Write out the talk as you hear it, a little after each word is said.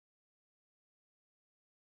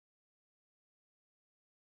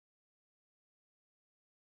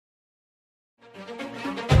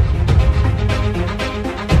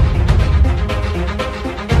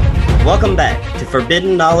Welcome back to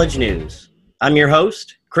Forbidden Knowledge News. I'm your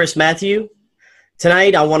host, Chris Matthew.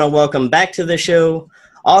 Tonight, I want to welcome back to the show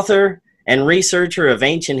author and researcher of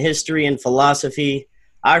ancient history and philosophy,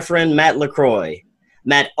 our friend Matt Lacroix.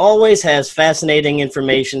 Matt always has fascinating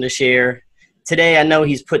information to share. Today, I know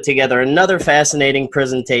he's put together another fascinating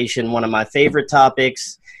presentation, one of my favorite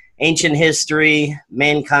topics, ancient history,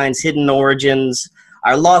 mankind's hidden origins,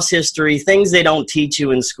 our lost history, things they don't teach you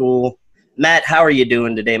in school. Matt, how are you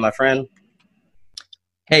doing today, my friend?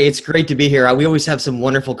 Hey, it's great to be here. We always have some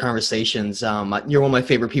wonderful conversations. You're one of my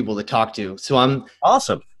favorite people to talk to. So I'm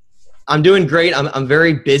awesome. I'm doing great. I'm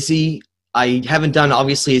very busy. I haven't done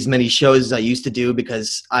obviously as many shows as I used to do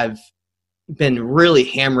because I've been really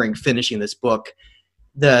hammering finishing this book,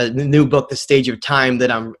 the new book, The Stage of Time, that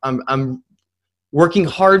I'm working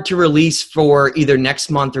hard to release for either next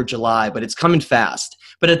month or July, but it's coming fast.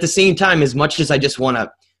 But at the same time, as much as I just want to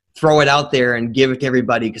throw it out there and give it to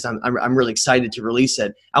everybody because I'm really excited to release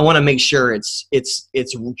it, I want to make sure it's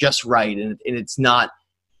just right and it's not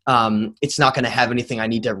going to have anything I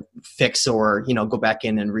need to fix or go back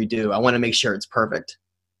in and redo. I want to make sure it's perfect.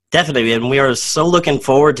 Definitely, and we are so looking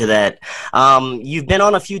forward to that. You've been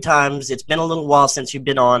on a few times. It's been a little while since you've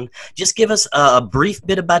been on. Just give us a brief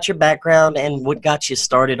bit about your background and what got you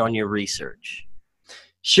started on your research.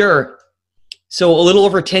 Sure. So a little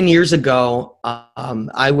over 10 years ago,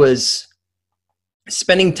 I was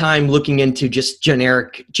spending time looking into just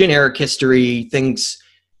generic history, things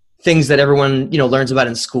that everyone learns about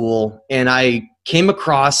in school, and I came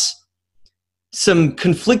across some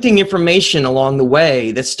conflicting information along the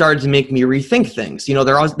way that started to make me rethink things.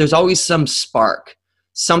 There's always some spark,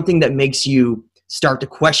 something that makes you start to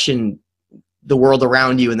question the world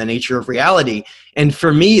around you and the nature of reality. And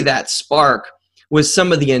for me, that spark was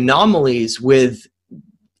some of the anomalies with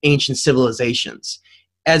ancient civilizations,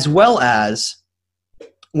 as well as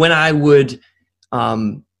when I would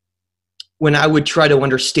try to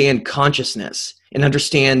understand consciousness and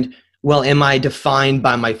understand, well, am I defined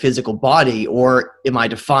by my physical body or am I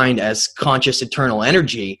defined as conscious eternal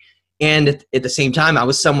energy? And at the same time, I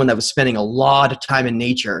was someone that was spending a lot of time in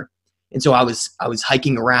nature. And so I was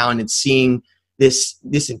hiking around and seeing this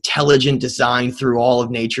intelligent design through all of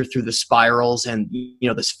nature, through the spirals and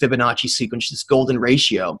this Fibonacci sequence, this golden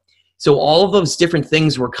ratio. So all of those different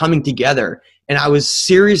things were coming together, and I was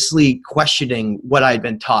seriously questioning what I'd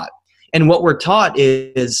been taught. And what we're taught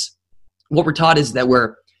is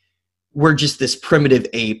that we're just this primitive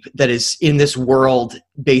ape that is in this world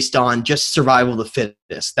based on just survival of the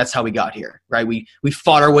fittest. That's how we got here, right? We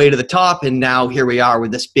fought our way to the top, and now here we are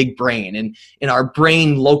with this big brain, and our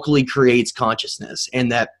brain locally creates consciousness,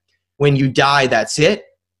 and that when you die, that's it.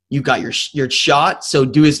 You got your shot, so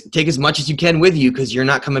take as much as you can with you because you're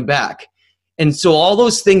not coming back. And so all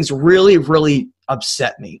those things really, really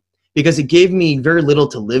upset me because it gave me very little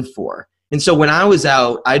to live for. And so when I was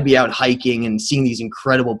out, I'd be out hiking and seeing these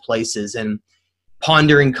incredible places and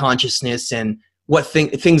pondering consciousness and what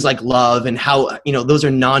things like love and how, those are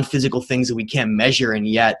non-physical things that we can't measure. And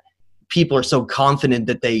yet people are so confident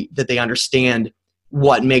that they understand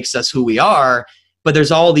what makes us who we are. But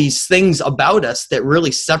there's all these things about us that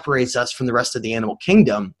really separates us from the rest of the animal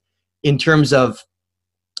kingdom in terms of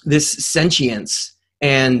this sentience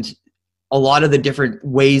and a lot of the different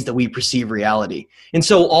ways that we perceive reality. And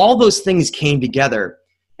so all those things came together,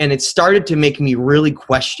 and it started to make me really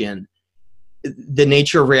question the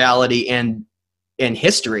nature of reality and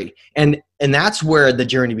history. And that's where the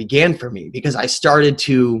journey began for me, because I started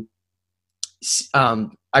to,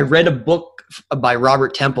 I read a book by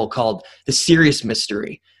Robert Temple called The Sirius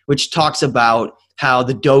Mystery, which talks about how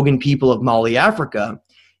the Dogon people of Mali, Africa,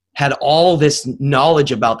 had all this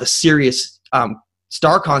knowledge about the Sirius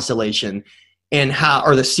star constellation and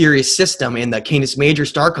or the Sirius system in the Canis Major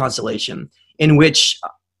star constellation, in which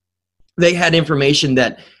they had information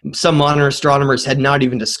that some modern astronomers had not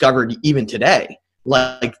even discovered even today,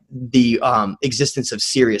 like the existence of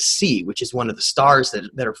Sirius C, which is one of the stars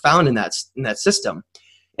that are found in that system.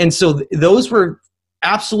 And so those were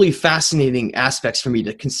absolutely fascinating aspects for me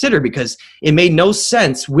to consider, because it made no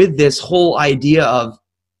sense with this whole idea of,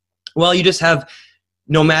 well, you just have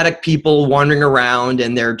nomadic people wandering around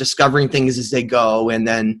and they're discovering things as they go, and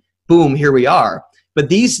then boom, here we are. But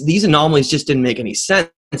these anomalies just didn't make any sense,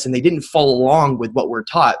 and they didn't follow along with what we're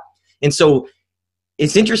taught. And so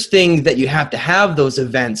it's interesting that you have to have those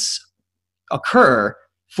events occur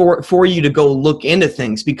for you to go look into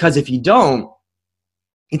things, because if you don't,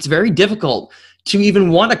 it's very difficult to even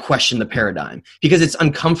want to question the paradigm, because it's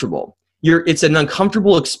uncomfortable. It's an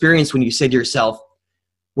uncomfortable experience when you say to yourself,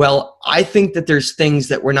 well, I think that there's things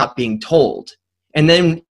that we're not being told. And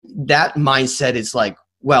then that mindset is like,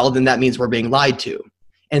 well, then that means we're being lied to.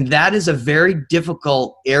 And that is a very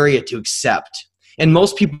difficult area to accept. And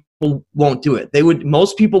most people won't do it.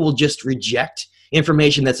 Most people will just reject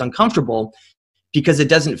information that's uncomfortable because it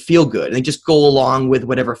doesn't feel good. And they just go along with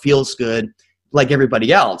whatever feels good like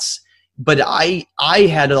everybody else. But I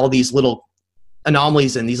had all these little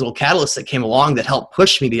anomalies and these little catalysts that came along that helped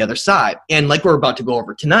push me to the other side. And like we're about to go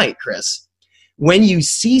over tonight, Chris, when you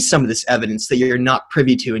see some of this evidence that you're not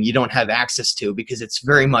privy to and you don't have access to because it's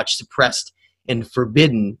very much suppressed and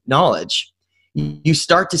forbidden knowledge, you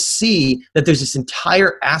start to see that there's this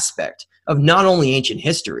entire aspect of not only ancient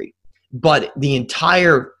history, but the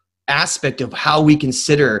entire aspect of how we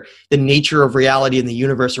consider the nature of reality in the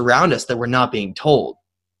universe around us that we're not being told.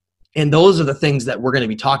 And those are the things that we're going to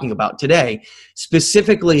be talking about today,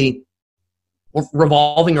 specifically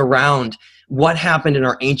revolving around what happened in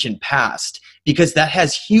our ancient past, because that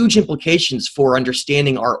has huge implications for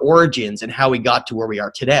understanding our origins and how we got to where we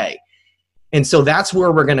are today. And so that's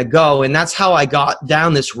where we're going to go. And that's how I got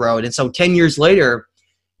down this road. And so 10 years later,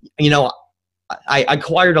 I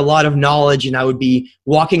acquired a lot of knowledge, and I would be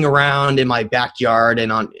walking around in my backyard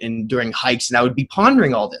and during hikes, and I would be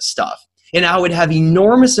pondering all this stuff. And I would have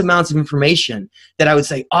enormous amounts of information that I would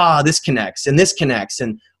say, this connects,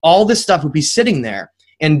 and all this stuff would be sitting there.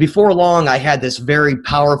 And before long, I had this very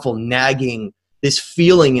powerful nagging, this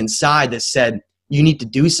feeling inside that said, you need to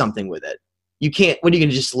do something with it. You can't, what are you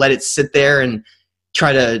going to just let it sit there and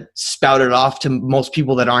try to spout it off to most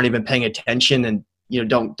people that aren't even paying attention and,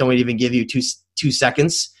 don't even give you two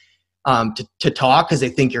seconds to talk because they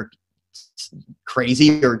think you're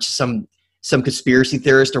crazy or some conspiracy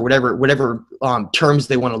theorist or whatever terms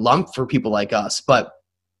they want to lump for people like us. But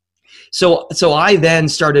so I then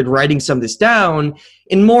started writing some of this down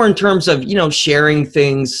in more in terms of, sharing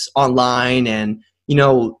things online and,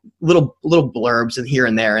 little blurbs and here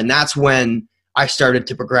and there. And that's when I started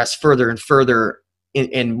to progress further and further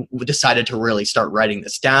and decided to really start writing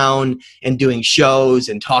this down and doing shows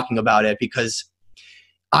and talking about it, because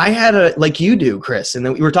I had like you do, Chris, and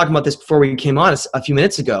then we were talking about this before we came on a few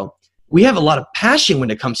minutes ago. We have a lot of passion when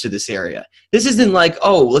it comes to this area. This isn't like,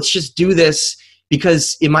 let's just do this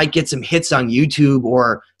because it might get some hits on YouTube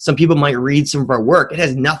or some people might read some of our work. It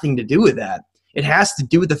has nothing to do with that. It has to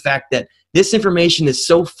do with the fact that this information is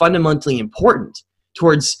so fundamentally important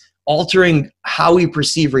towards altering how we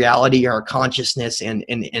perceive reality, our consciousness, and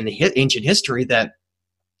ancient history, that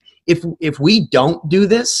if we don't do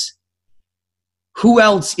this, who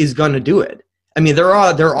else is going to do it? I mean, there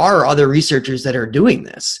are other researchers that are doing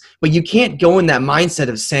this, but you can't go in that mindset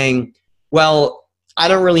of saying, well, I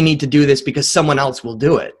don't really need to do this because someone else will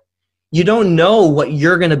do it. You don't know what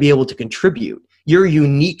you're going to be able to contribute, your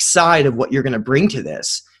unique side of what you're going to bring to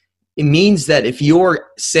this. It means that if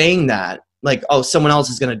you're saying that, like, someone else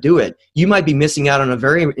is going to do it, you might be missing out on a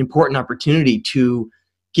very important opportunity to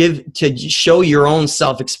show your own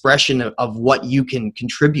self-expression of what you can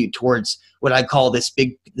contribute towards what I call this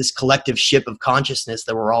collective ship of consciousness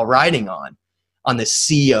that we're all riding on this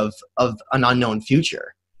sea of an unknown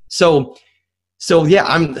future. So yeah,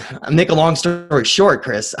 I'm make a long story short,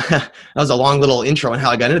 Chris. That was a long little intro on how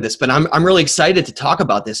I got into this, but I'm really excited to talk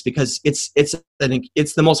about this because it's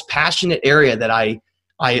the most passionate area that I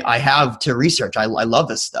have to research. I love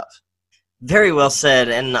this stuff. Very well said,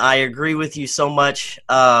 and I agree with you so much.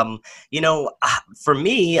 For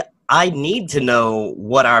me, I need to know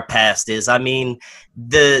what our past is. I mean,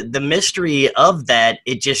 the mystery of that,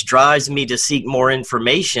 it just drives me to seek more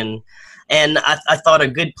information. And I thought a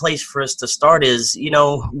good place for us to start is,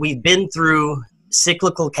 we've been through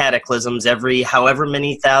cyclical cataclysms every however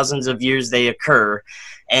many thousands of years they occur,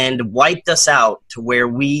 and wiped us out to where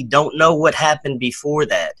we don't know what happened before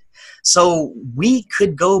that. So we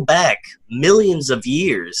could go back millions of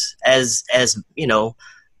years as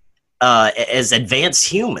advanced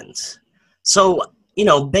humans. So,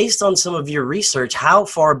 based on some of your research, how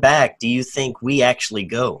far back do you think we actually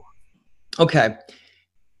go? Okay.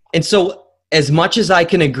 And so as much as I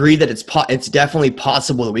can agree that it's definitely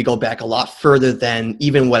possible that we go back a lot further than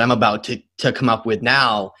even what I'm about to come up with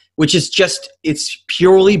now, which is it's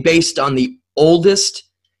purely based on the oldest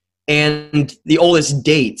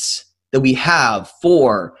dates that we have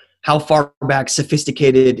for how far back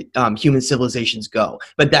sophisticated human civilizations go.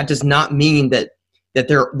 But that does not mean that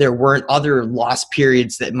there weren't other lost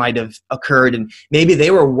periods that might have occurred, and maybe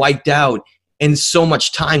they were wiped out and so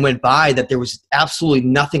much time went by that there was absolutely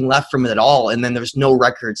nothing left from it at all, and then there's no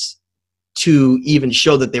records to even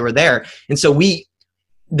show that they were there. And so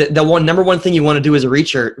number one thing you want to do as a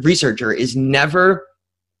researcher is never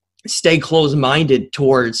stay closed-minded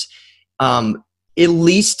towards at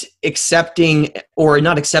least accepting, or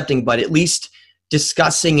not accepting, but at least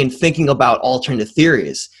discussing and thinking about alternate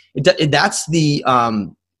theories. That's the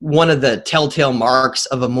one of the telltale marks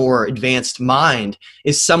of a more advanced mind,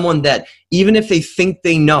 is someone that even if they think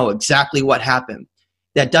they know exactly what happened,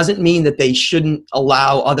 that doesn't mean that they shouldn't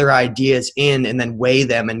allow other ideas in and then weigh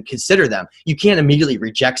them and consider them. You can't immediately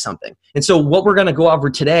reject something. And so what we're going to go over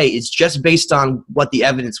today is just based on what the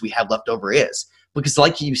evidence we have left over is. Because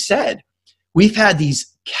like you said, we've had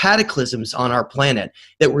these cataclysms on our planet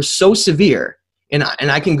that were so severe, and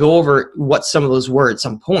I can go over what some of those were at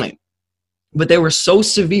some point, but they were so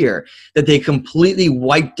severe that they completely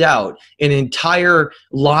wiped out an entire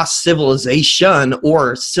lost civilization,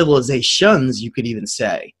 or civilizations, you could even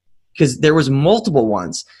say, because there was multiple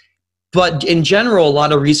ones. But in general, a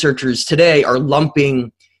lot of researchers today are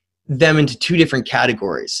lumping them into two different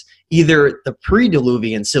categories, either the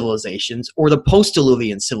pre-Diluvian civilizations or the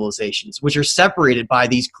post-Diluvian civilizations, which are separated by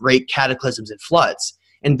these great cataclysms and floods.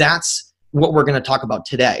 And that's what we're going to talk about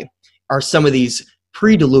today, are some of these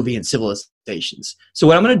pre-Diluvian civilizations. So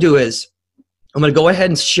what I'm going to do is I'm going to go ahead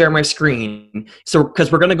and share my screen. So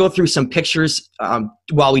because we're going to go through some pictures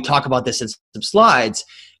while we talk about this in some slides,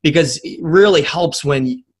 because it really helps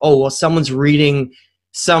when, someone's reading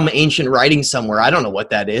some ancient writing somewhere. I don't know what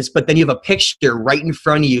that is, but then you have a picture right in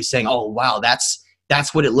front of you saying, oh, wow, that's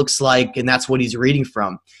what it looks like, and that's what he's reading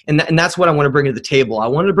from. And that's what I want to bring to the table. I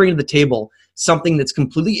want to bring to the table something that's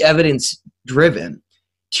completely evidence-driven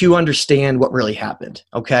to understand what really happened,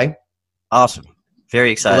 okay? Awesome.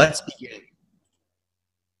 Very excited. So let's begin.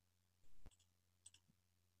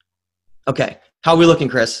 Okay. How are we looking,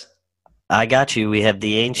 Chris? I got you. We have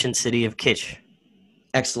the ancient city of Kish.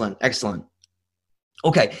 Excellent. Excellent.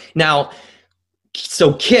 Okay. Now,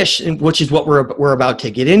 so Kish, which is what we're about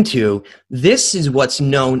to get into, this is what's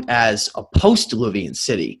known as a post-Diluvian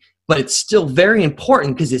city, but it's still very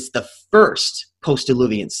important because it's the first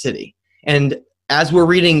post-Diluvian city. And as we're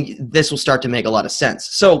reading, this will start to make a lot of sense.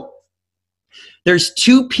 So there's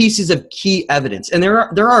two pieces of key evidence, and there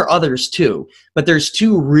are others too, but there's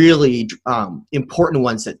two really important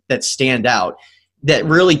ones that stand out, that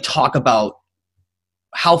really talk about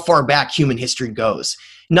how far back human history goes.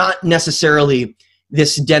 Not necessarily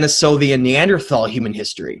this Denisovian Neanderthal human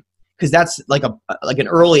history, because that's like an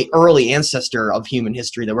early ancestor of human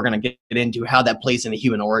history that we're going to get into, how that plays into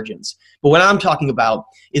human origins. But what I'm talking about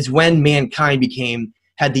is when mankind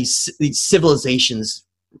had these civilizations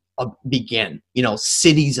begin,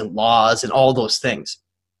 cities and laws and all those things.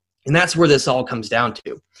 And that's where this all comes down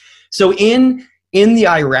to. So in the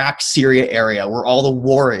Iraq-Syria area, where all the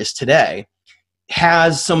war is today,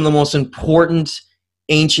 has some of the most important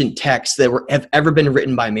ancient texts that have ever been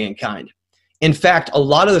written by mankind. In fact, a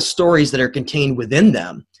lot of the stories that are contained within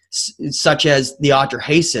them, such as the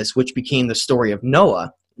Atrahasis, which became the story of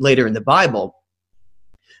Noah later in the Bible,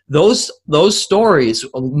 those stories,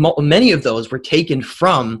 many of those were taken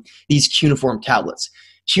from these cuneiform tablets.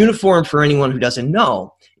 Cuneiform, for anyone who doesn't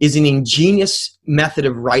know, is an ingenious method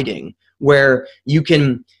of writing where you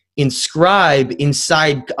can inscribe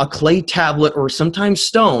inside a clay tablet or sometimes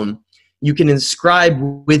stone. You can inscribe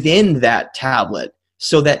within that tablet,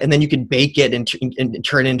 and then you can bake it and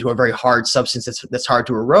turn it into a very hard substance that's hard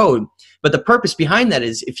to erode. But the purpose behind that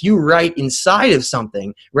is, if you write inside of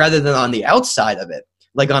something rather than on the outside of it,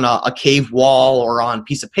 like on a cave wall or on a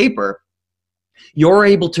piece of paper, you're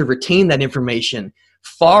able to retain that information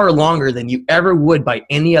far longer than you ever would by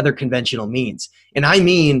any other conventional means. And I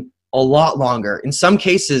mean a lot longer. In some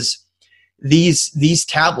cases, these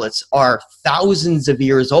tablets are thousands of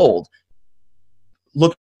years old,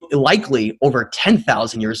 look likely over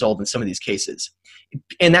 10,000 years old in some of these cases.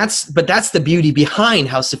 But that's the beauty behind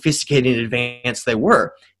how sophisticated and advanced they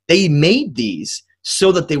were. They made these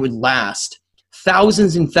so that they would last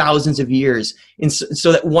thousands and thousands of years, and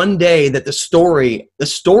so that one day that the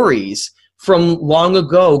stories from long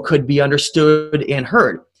ago could be understood and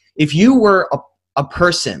heard. If you were a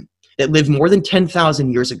person that lived more than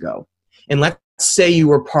 10,000 years ago, and let's say you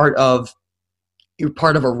were part of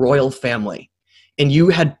a royal family, and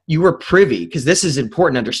you were privy, because this is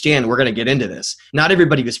important to understand, we're going to get into this. Not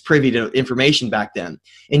everybody was privy to information back then,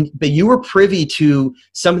 but you were privy to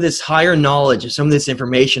some of this higher knowledge and some of this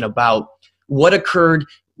information about what occurred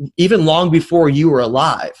even long before you were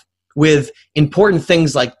alive, with important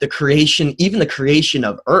things like the creation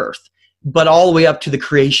of Earth, but all the way up to the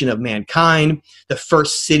creation of mankind, the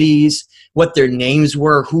first cities, what their names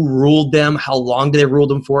were, who ruled them, how long they ruled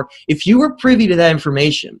them for. If you were privy to that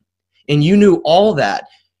information and you knew all that,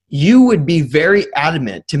 you would be very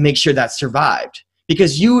adamant to make sure that survived,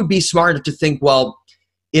 because you would be smart enough to think, well,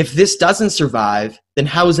 if this doesn't survive, then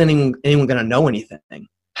how is anyone going to know anything?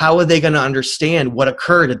 How are they going to understand what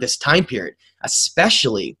occurred at this time period?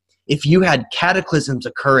 especially if you had cataclysms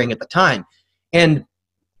occurring at the time. And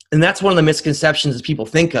that's one of the misconceptions that people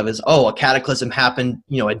think of is, oh, a cataclysm happened,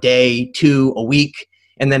 a day, 2, a week,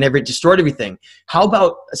 and then it destroyed everything. How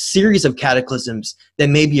about a series of cataclysms that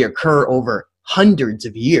maybe occur over hundreds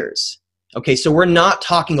of years? Okay, so we're not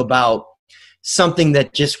talking about something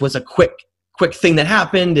that just was a quick thing that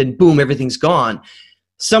happened and boom, everything's gone.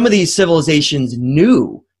 Some of these civilizations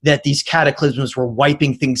knew that these cataclysms were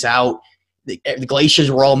wiping things out. The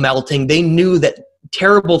glaciers were all melting. They knew that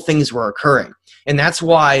terrible things were occurring. And that's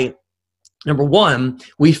why, number one,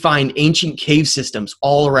 we find ancient cave systems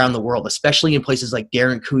all around the world, especially in places like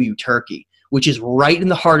Derinkuyu, Turkey, which is right in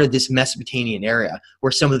the heart of this Mesopotamian area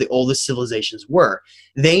where some of the oldest civilizations were.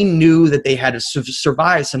 They knew that they had to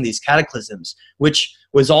survive some of these cataclysms, which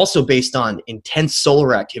was also based on intense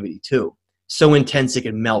solar activity too. So intense it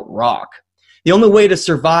could melt rock. The only way to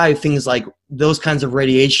survive things like those kinds of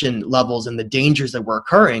radiation levels and the dangers that were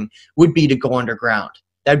occurring would be to go underground.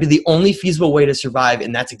 That'd be the only feasible way to survive,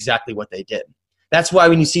 and that's exactly what they did. That's why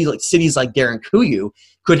when you see cities like Derinkuyu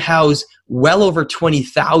could house well over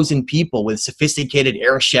 20,000 people with sophisticated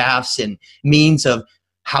air shafts and means of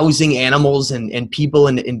housing animals and people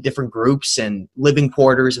in different groups and living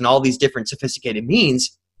quarters and all these different sophisticated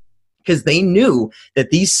means, because they knew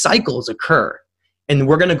that these cycles occur. And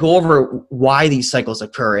we're going to go over why these cycles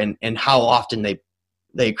occur and how often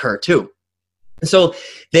they occur too. And so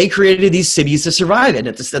they created these cities to survive. And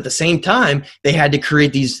at the same time, they had to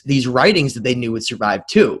create these writings that they knew would survive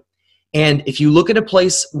too. And if you look at a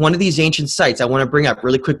place, one of these ancient sites, I want to bring up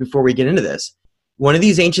really quick before we get into this, one of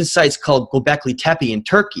these ancient sites called Göbekli Tepe in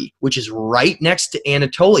Turkey, which is right next to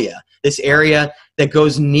Anatolia, this area that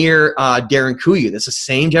goes near Derinkuyu. That's the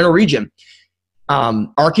same general region.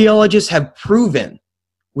 Archaeologists have proven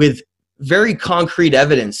with very concrete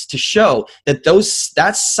evidence to show that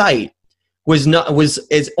that site was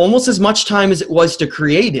almost as much time as it was to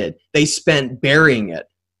create it, they spent burying it.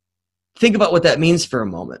 Think about what that means for a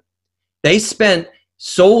moment. They spent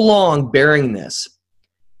so long burying this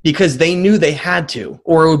because they knew they had to,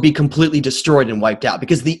 or it would be completely destroyed and wiped out,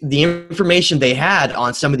 because the information they had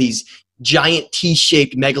on some of these giant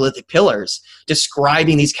T-shaped megalithic pillars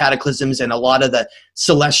describing these cataclysms and a lot of the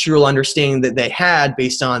celestial understanding that they had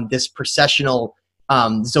based on this processional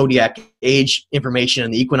zodiac age information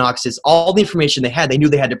and the equinoxes, all the information they knew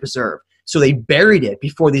they had to preserve. So they buried it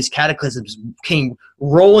before these cataclysms came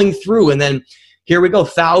rolling through. And then here we go,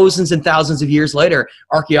 thousands and thousands of years later,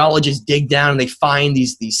 archaeologists dig down and they find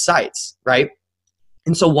these sites, right?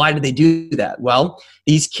 And so why did they do that? Well,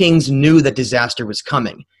 these kings knew that disaster was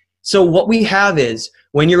coming. So what we have is,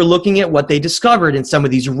 when you're looking at what they discovered in some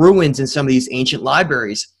of these ruins and some of these ancient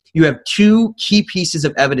libraries, you have two key pieces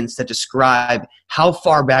of evidence that describe how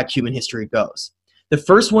far back human history goes. The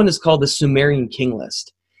first one is called the Sumerian King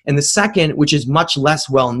List. And the second, which is much less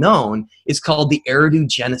well known, is called the Eridu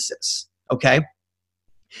Genesis. Okay?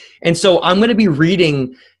 And so I'm going to be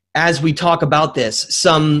reading, as we talk about this,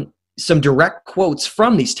 some direct quotes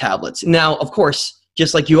from these tablets. Now, of course,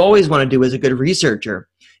 just like you always want to do as a good researcher,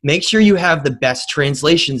 make sure you have the best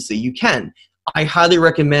translations that you can. I highly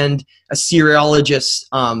recommend Assyriologist's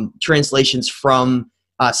translations from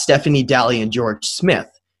Stephanie Daly and George Smith,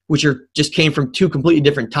 which just came from two completely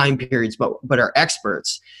different time periods, but are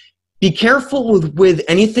experts. Be careful with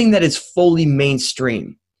anything that is fully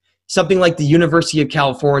mainstream. Something like the University of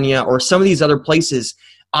California or some of these other places.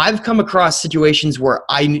 I've come across situations where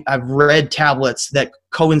I've read tablets that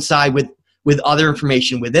coincide with other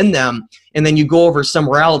information within them, and then you go over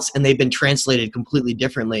somewhere else and they've been translated completely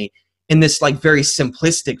differently in this like very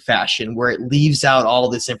simplistic fashion where it leaves out all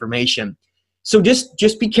this information. So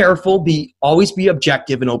just be careful, always be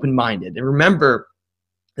objective and open-minded, and remember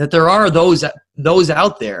that there are those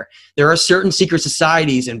out there. There are certain secret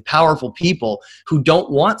societies and powerful people who don't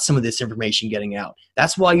want some of this information getting out.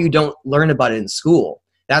 That's why you don't learn about it in school.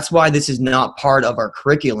 That's why this is not part of our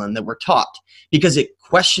curriculum that we're taught, because it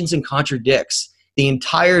questions and contradicts the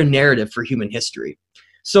entire narrative for human history.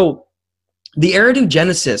 So the Eridu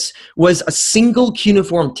Genesis was a single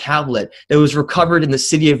cuneiform tablet that was recovered in the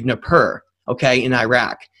city of Nippur, okay, in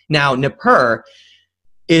Iraq. Now, Nippur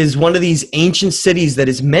is one of these ancient cities that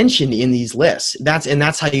is mentioned in these lists.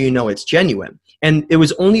 That's how you know it's genuine. And it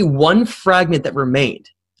was only one fragment that remained,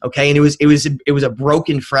 okay, and it was a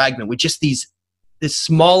broken fragment with just this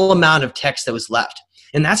small amount of text that was left.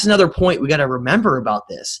 And that's another point we got to remember about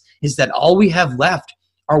this, is that all we have left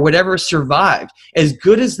are whatever survived. As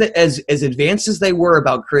good as advanced as they were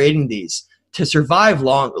about creating these to survive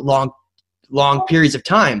long periods of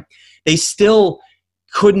time, they still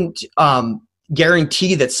couldn't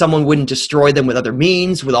guarantee that someone wouldn't destroy them with other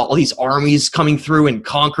means, with all these armies coming through and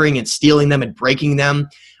conquering and stealing them and breaking them,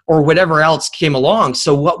 or whatever else came along.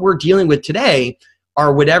 So what we're dealing with today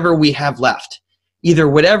are whatever we have left, either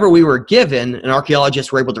whatever we were given and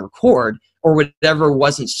archaeologists were able to record, or whatever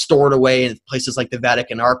wasn't stored away in places like the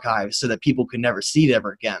Vatican archives so that people could never see it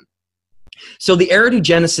ever again. So the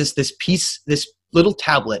Eridogenesis, this little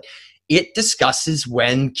tablet, it discusses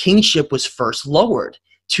when kingship was first lowered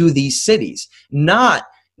to these cities, not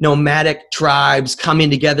nomadic tribes coming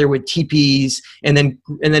together with teepees and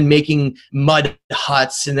then making mud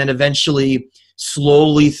huts, and then eventually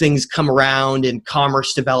slowly things come around and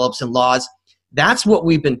commerce develops and laws. That's what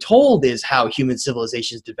we've been told is how human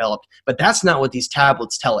civilizations developed, but that's not what these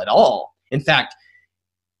tablets tell at all. In fact,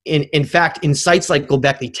 in sites like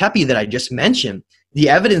Göbekli Tepe that I just mentioned, the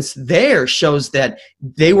evidence there shows that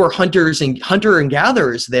they were hunter and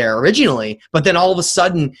gatherers there originally, but then all of a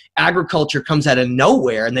sudden agriculture comes out of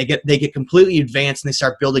nowhere and they get completely advanced and they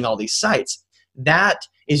start building all these sites. That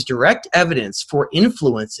is direct evidence for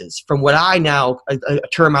influences from what a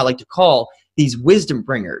term I like to call these wisdom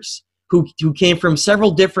bringers who came from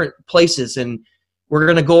several different places, and we're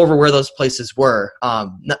going to go over where those places were.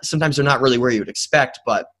 Sometimes they're not really where you would expect,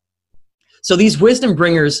 but so these wisdom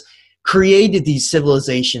bringers created these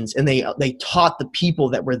civilizations, and they taught the people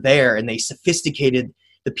that were there, and they sophisticated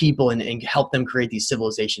the people and helped them create these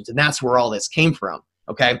civilizations, and that's where all this came from.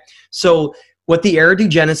 Okay, so what the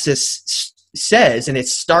Eridogenesis says, and it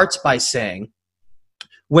starts by saying,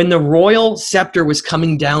 when the royal scepter was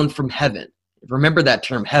coming down from heaven, remember that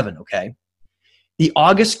term, heaven, okay? The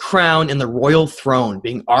august crown and the royal throne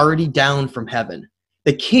being already down from heaven,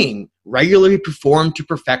 the king regularly performed to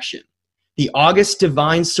perfection the august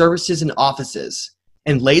divine services and offices,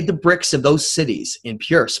 and laid the bricks of those cities in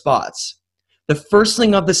pure spots. The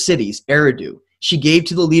firstling of the cities, Eridu, she gave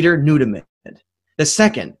to the leader Nudimmud. The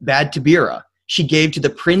second, Bad Tabira, she gave to the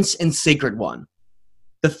prince and sacred one.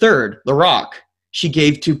 The third, Lacroix, she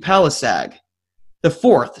gave to Palisag. The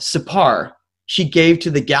fourth, Sipar, she gave to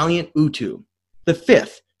the gallant Utu. The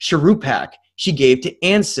fifth, Sharupak, she gave to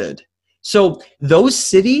Ansud. So those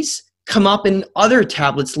cities come up in other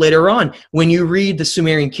tablets later on. When you read the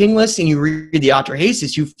Sumerian king list and you read the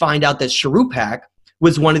Atrahasis, you find out that Sharupak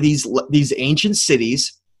was one of these ancient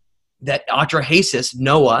cities that Atrahasis,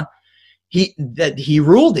 Noah, he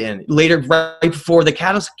ruled in later, right before the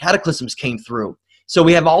cataclysms came through. So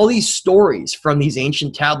we have all these stories from these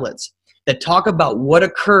ancient tablets that talk about what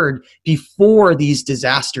occurred before these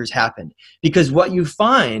disasters happened. Because what you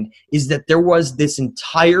find is that there was this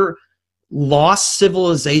entire lost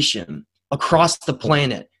civilization across the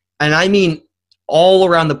planet. And I mean all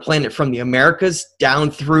around the planet, from the Americas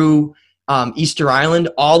down through Easter Island,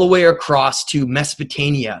 all the way across to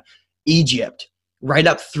Mesopotamia, Egypt, right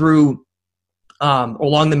up through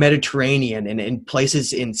along the Mediterranean and in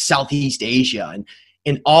places in Southeast Asia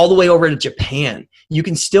and all the way over to Japan. You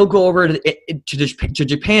can still go over to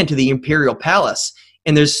Japan, to the Imperial Palace,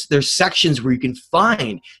 and there's sections where you can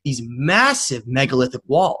find these massive megalithic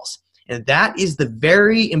walls. And that is the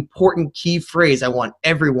very important key phrase I want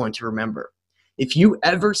everyone to remember. If you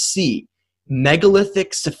ever see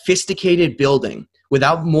megalithic, sophisticated building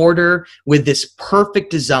without mortar, with this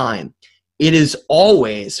perfect design, it is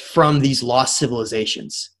always from these lost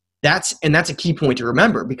civilizations. That's a key point to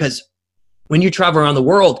remember, because when you travel around the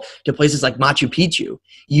world to places like Machu Picchu,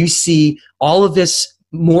 you see all of this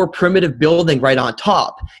more primitive building right on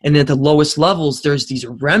top. And at the lowest levels, there's these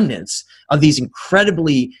remnants of these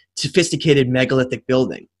incredibly sophisticated megalithic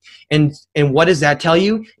building. And what does that tell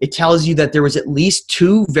you? It tells you that there was at least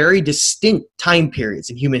two very distinct time periods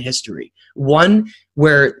in human history. One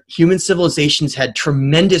where human civilizations had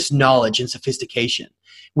tremendous knowledge and sophistication,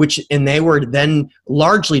 and they were then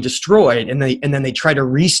largely destroyed, and then they tried to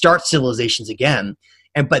restart civilizations again.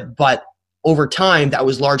 But over time, that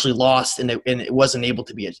was largely lost, and it wasn't able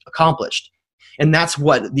to be accomplished. And that's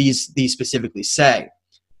what these specifically say.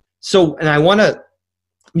 So, and I want to,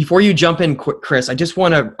 before you jump in, Chris, I just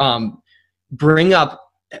want to bring up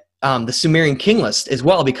the Sumerian king list as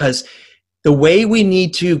well, because the way we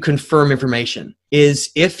need to confirm information is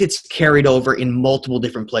if it's carried over in multiple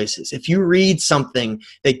different places. If you read something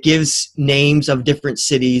that gives names of different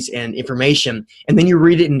cities and information, and then you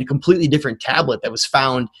read it in a completely different tablet that was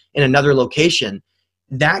found in another location,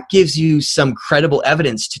 that gives you some credible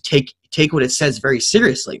evidence to take what it says very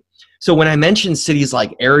seriously. So when I mentioned cities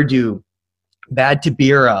like Eridu, Bad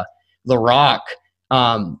Tabira, Lacroix,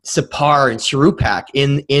 Sipar, and Sharupak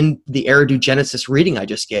in the Eridogenesis reading I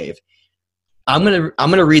just gave, I'm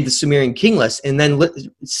gonna read the Sumerian king list and then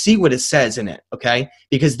see what it says in it, okay?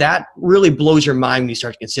 Because that really blows your mind when you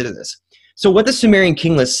start to consider this. So what the Sumerian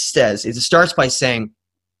king list says is it starts by saying,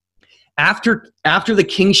 after the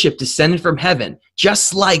kingship descended from heaven,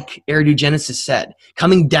 just like Eridu Genesis said,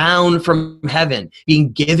 coming down from heaven,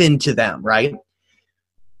 being given to them, right?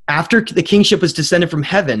 After the kingship was descended from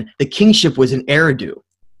heaven, the kingship was in Eridu.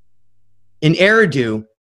 In Eridu,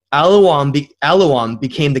 Aloam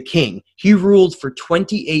became the king. He ruled for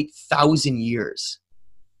 28,000 years.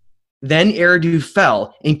 Then Eridu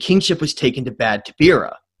fell, and kingship was taken to Bad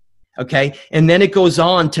Tabira. Okay, and then it goes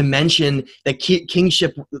on to mention that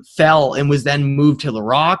kingship fell and was then moved to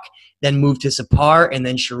Lacroix, then moved to Sapar, and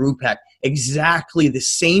then Shuruppak. Exactly the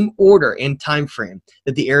same order and time frame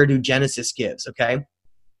that the Eridu Genesis gives. Okay.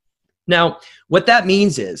 Now, what that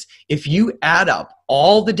means is if you add up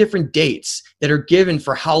all the different dates that are given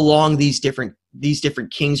for how long these different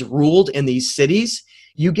kings ruled in these cities,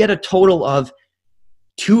 you get a total of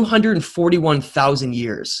 241,000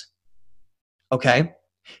 years. Okay?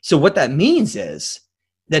 So what that means is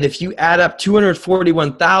that if you add up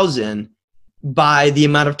 241,000 by the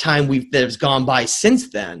amount of time that has gone by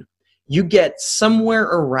since then, you get somewhere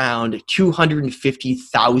around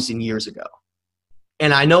 250,000 years ago.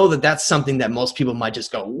 And I know that that's something that most people might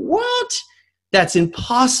just go, what? That's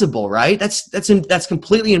impossible, right? That's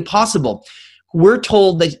completely impossible. We're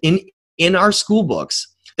told that in our school books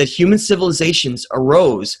that human civilizations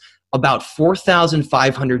arose about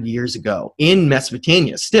 4,500 years ago in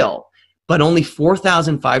Mesopotamia still, but only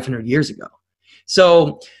 4,500 years ago.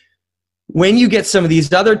 So when you get some of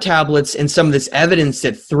these other tablets and some of this evidence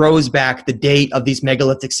that throws back the date of these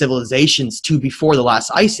megalithic civilizations to before the last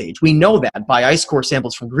ice age, we know that by ice core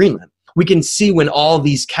samples from Greenland. We can see when all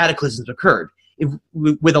these cataclysms occurred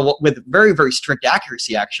with very, very strict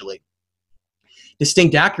accuracy, actually.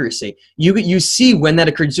 Distinct accuracy. You see when that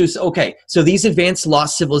occurred. So, okay, so these advanced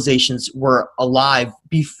lost civilizations were alive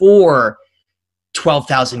before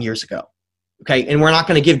 12,000 years ago. Okay, and we're not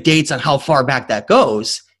going to give dates on how far back that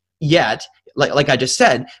goes yet, like I just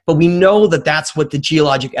said, but we know that that's what the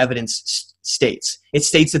geologic evidence states. It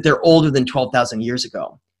states that they're older than 12,000 years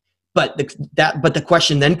ago. But the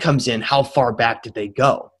question then comes in, how far back did they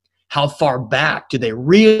go? How far back do they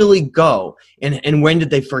really go? And when did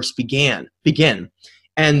they first begin?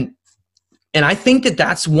 And I think that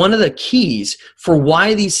that's one of the keys for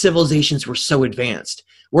why these civilizations were so advanced.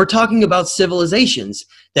 We're talking about civilizations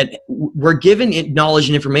that were given knowledge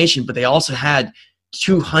and information, but they also had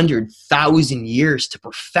 200,000 years to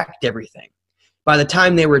perfect everything. By the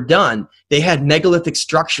time they were done, they had megalithic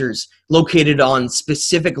structures located on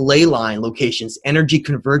specific ley line locations, energy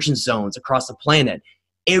convergence zones across the planet,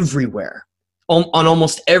 everywhere. On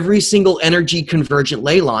almost every single energy convergent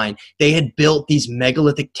ley line, they had built these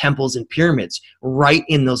megalithic temples and pyramids right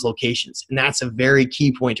in those locations. And that's a very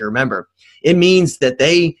key point to remember. It means that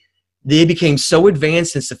they became so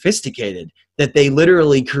advanced and sophisticated that they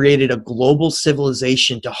literally created a global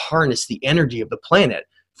civilization to harness the energy of the planet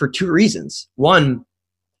for two reasons. One,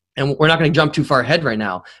 and we're not going to jump too far ahead right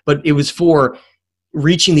now, but it was for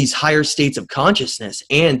reaching these higher states of consciousness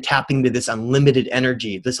and tapping into this unlimited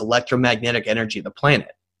energy, this electromagnetic energy of the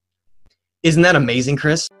planet. Isn't that amazing,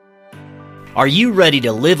 Chris? Are you ready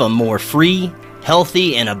to live a more free,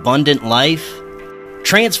 healthy, and abundant life?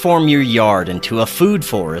 Transform your yard into a food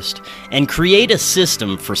forest and create a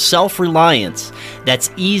system for self-reliance that's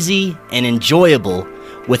easy and enjoyable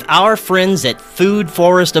with our friends at Food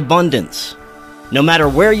Forest Abundance. No matter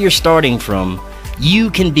where you're starting from, you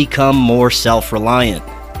can become more self-reliant.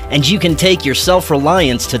 And you can take your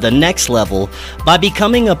self-reliance to the next level by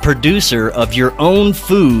becoming a producer of your own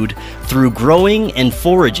food through growing and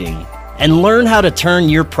foraging. And learn how to turn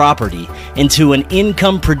your property into an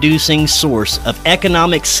income-producing source of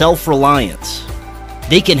economic self-reliance.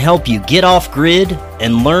 They can help you get off grid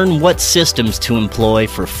and learn what systems to employ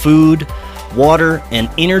for food, water,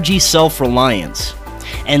 and energy self-reliance,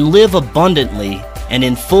 and live abundantly and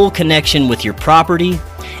in full connection with your property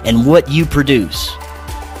and what you produce.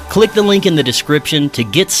 Click the link in the description to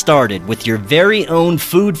get started with your very own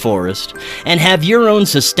food forest and have your own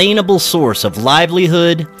sustainable source of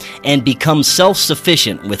livelihood and become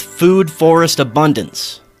self-sufficient with Food Forest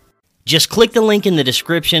Abundance. Just click the link in the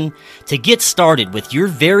description to get started with your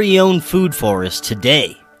very own food forest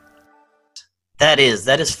today. That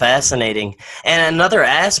is fascinating. And another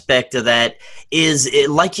aspect of that is,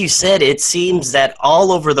 like you said, it seems that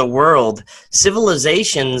all over the world,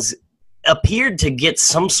 civilizations appeared to get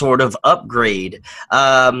some sort of upgrade.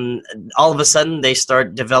 All of a sudden, they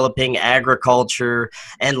start developing agriculture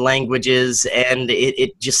and languages, and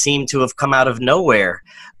it just seemed to have come out of nowhere.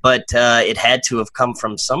 But it had to have come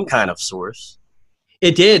from some kind of source.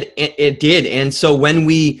 It did. And so when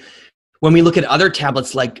we when we look at other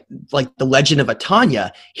tablets like the Legend of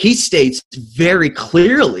Atanya, he states very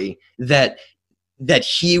clearly that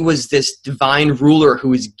he was this divine ruler who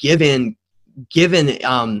was given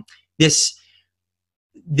his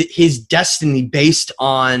destiny based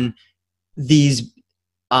on these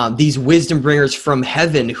wisdom bringers from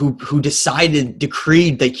heaven who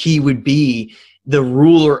decreed that he would be the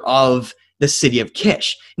ruler of the city of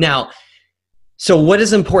Kish. Now, so what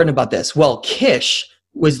is important about this? Well, Kish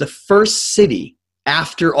was the first city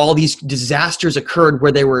after all these disasters occurred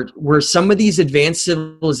where some of these advanced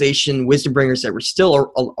civilization wisdom bringers that were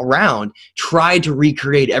still around tried to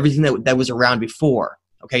recreate everything that was around before.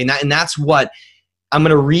 Okay, and that's what I'm going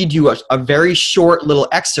to read you a very short little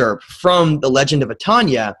excerpt from the Legend of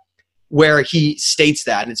Atanya where he states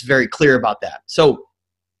that, and it's very clear about that. So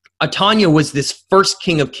Atanya was this first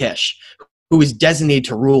king of Kish who was designated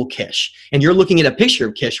to rule Kish. And you're looking at a picture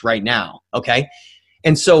of Kish right now, okay?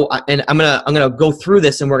 And so, and I'm gonna go through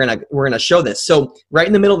this, and we're gonna show this. So, right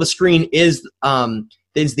in the middle of the screen is the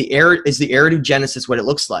Eridu Genesis, what it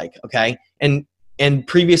looks like, okay? And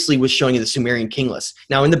previously was showing you the Sumerian king list.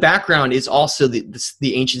 Now, in the background is also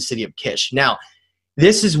the ancient city of Kish. Now,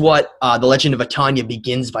 this is what the Legend of Atanya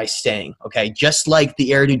begins by saying, okay? Just like the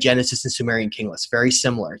Eridu Genesis and Sumerian king list, very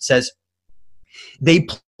similar. It says, they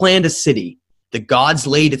planned a city. The gods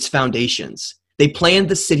laid its foundations. They planned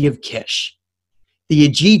the city of Kish. The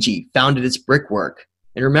Ajiji founded its brickwork.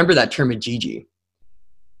 And remember that term, Ajiji.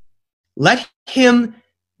 Let him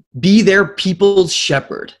be their people's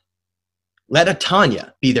shepherd. Let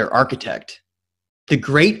Atanya be their architect. The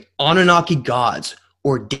great Anunnaki gods,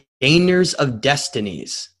 ordainers of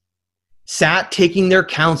destinies, sat taking their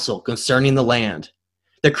counsel concerning the land.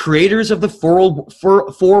 The creators of the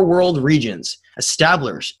four world regions,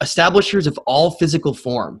 establishers of all physical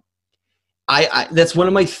form. That's one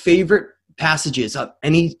of my favorite passages of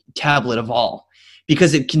any tablet of all,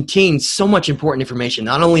 because it contains so much important information.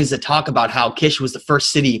 Not only does it talk about how Kish was the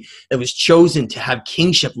first city that was chosen to have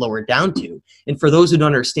kingship lowered down to, and for those who don't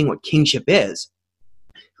understand what kingship is,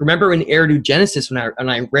 remember in Eridu Genesis when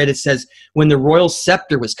I read it says when the royal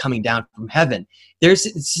scepter was coming down from heaven, there's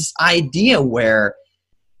this idea where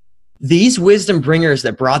these wisdom bringers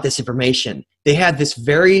that brought this information, they had this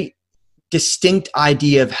very distinct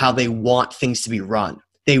idea of how they want things to be run.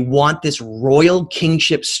 They want this royal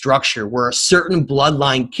kingship structure where a certain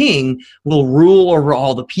bloodline king will rule over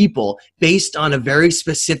all the people based on a very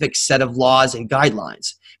specific set of laws and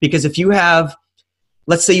guidelines. Because if you have,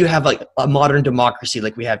 let's say you have like a modern democracy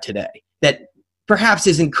like we have today that perhaps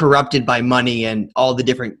isn't corrupted by money and all the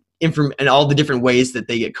different ways that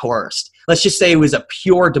they get coerced. Let's just say it was a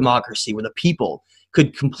pure democracy where the people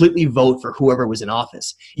could completely vote for whoever was in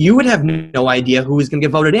office. You would have no idea who was going to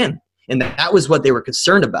get voted in. And that was what they were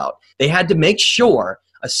concerned about. They had to make sure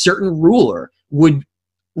a certain ruler would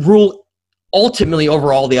rule ultimately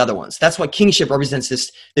over all the other ones. That's why kingship represents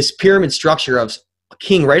this pyramid structure of a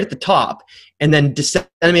king right at the top and then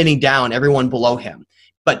disseminating down everyone below him.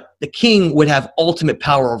 But the king would have ultimate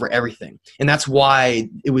power over everything. And that's why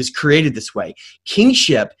it was created this way.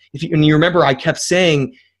 Kingship, and you remember I kept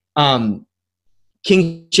saying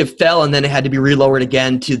kingship fell and then it had to be relowered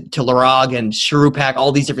again to Larag and Sharupak,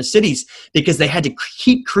 all these different cities, because they had to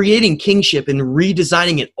keep creating kingship and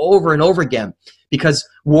redesigning it over and over again because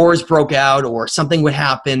wars broke out or something would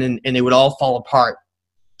happen and it would all fall apart.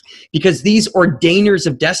 Because these ordainers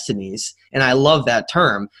of destinies, and I love that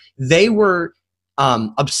term, they were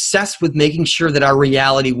obsessed with making sure that our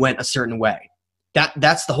reality went a certain way.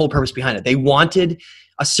 That's the whole purpose behind it. They wanted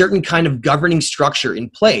a certain kind of governing structure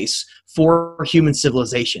in place for human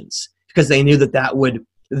civilizations because they knew that would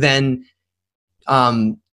then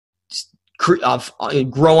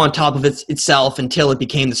grow on top of itself until it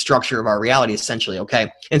became the structure of our reality, essentially.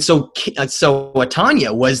 Okay, and so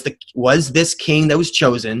Atanya was this king that was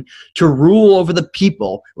chosen to rule over the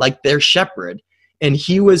people like their shepherd. And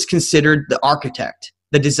he was considered the architect,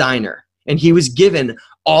 the designer. And he was given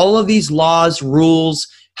all of these laws, rules,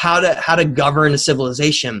 how to govern a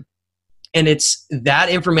civilization. And it's that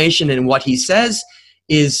information and what he says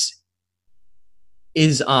is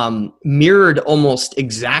mirrored almost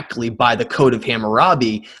exactly by the Code of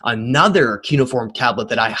Hammurabi, another cuneiform tablet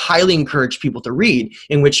that I highly encourage people to read,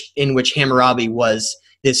 in which Hammurabi was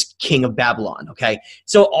this king of Babylon, okay?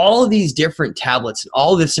 So all of these different tablets and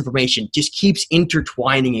all of this information just keeps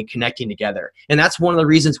intertwining and connecting together. And that's one of the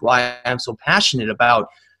reasons why I'm so passionate about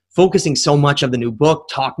focusing so much of the new book,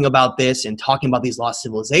 talking about this and talking about these lost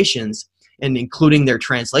civilizations and including their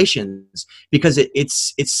translations, because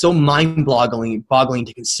it's so mind-boggling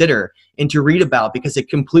to consider and to read about, because it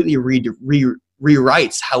completely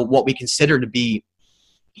rewrites what we consider to be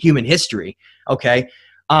human history. Okay.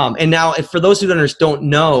 And now, for those who don't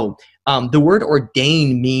know, the word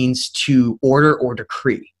ordain means to order or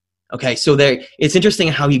decree. Okay, so it's interesting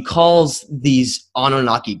how he calls these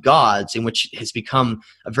Anunnaki gods, in which has become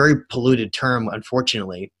a very polluted term,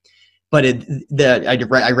 unfortunately. But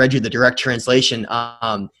I read you the direct translation.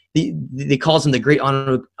 They calls them the great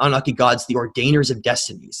Anunnaki gods, the Ordainers of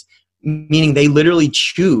Destinies, meaning they literally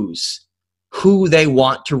choose who they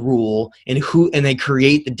want to rule and they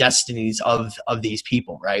create the destinies of these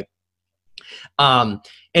people, right? And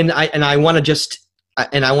I want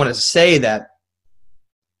to say that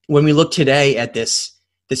when we look today at this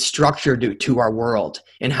structure to our world,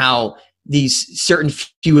 and how these certain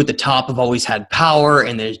few at the top have always had power,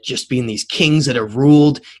 and there's just been these kings that have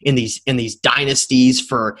ruled in these dynasties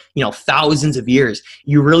for thousands of years,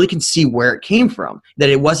 you really can see where it came from. That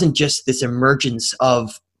it wasn't just this emergence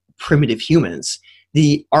of primitive humans.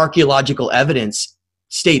 The archaeological evidence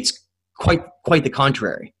states quite the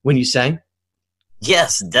contrary. Wouldn't you say?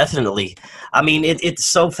 Yes, definitely. I mean, it's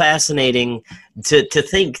so fascinating to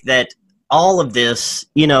think that all of this,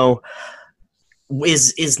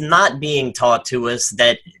 is not being taught to us,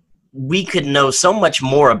 that we could know so much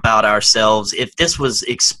more about ourselves if this was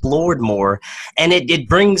explored more. And it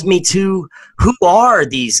brings me to, who are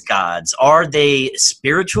these gods? Are they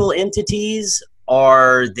spiritual entities?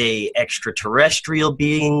 Are they extraterrestrial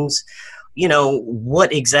beings?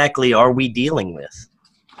 What exactly are we dealing with?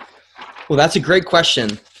 Well, that's a great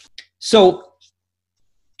question. So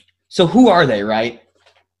who are they, right?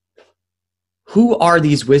 Who are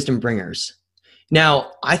these wisdom bringers?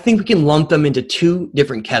 Now, I think we can lump them into two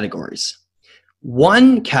different categories.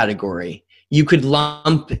 One category you could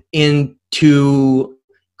lump into,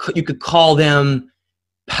 you could call them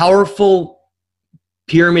powerful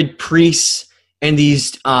pyramid priests and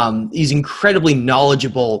these incredibly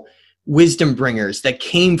knowledgeable wisdom bringers that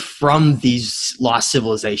came from these lost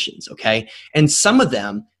civilizations, okay? And some of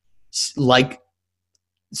them, like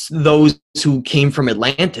those who came from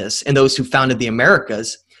Atlantis and those who founded the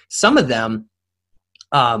Americas, some of them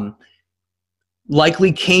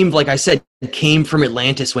likely came, like I said, came from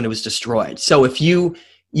Atlantis when it was destroyed. So if you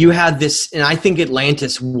had this, and I think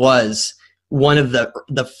Atlantis was one of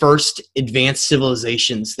the first advanced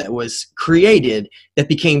civilizations that was created, that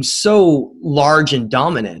became so large and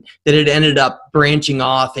dominant that it ended up branching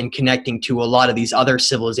off and connecting to a lot of these other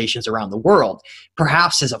civilizations around the world,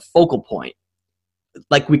 perhaps as a focal point.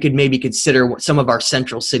 Like we could maybe consider some of our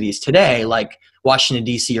central cities today, like Washington,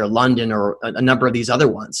 D.C. or London, or a number of these other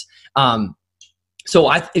ones. So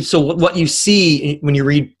what you see when you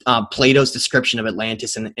read Plato's description of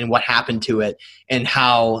Atlantis and what happened to it, and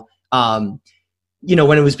how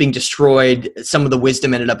when it was being destroyed, some of the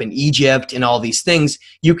wisdom ended up in Egypt and all these things,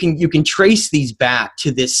 you can trace these back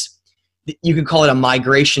to this, you could call it a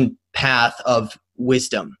migration path of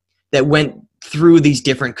wisdom that went through these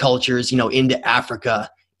different cultures, into Africa,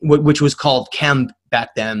 which was called Chem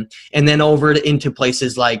back then, and then over into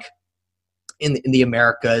places like in the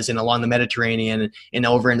Americas and along the Mediterranean and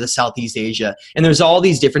over into the Southeast Asia. And there's all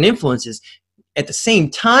these different influences. At the same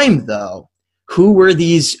time, though, who were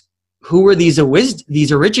these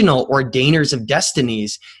original Ordainers of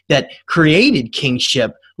Destinies that created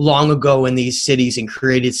kingship long ago in these cities and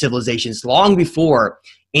created civilizations long before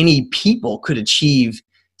any people could achieve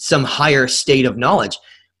some higher state of knowledge?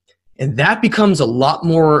 And that becomes a lot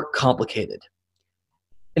more complicated.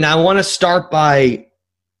 And I want to start by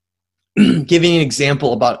giving an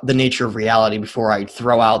example about the nature of reality before I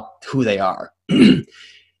throw out who they are.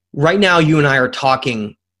 Right now, you and I are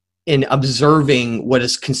talking and observing what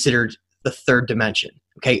is considered the third dimension.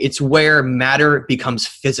 Okay, it's where matter becomes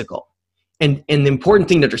physical. And the important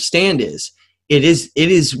thing to understand is it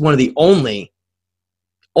is one of the only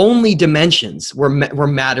dimensions where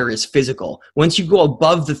matter is physical. Once you go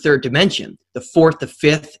above the third dimension, the fourth, the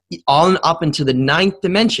fifth, on up into the ninth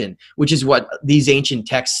dimension, which is what these ancient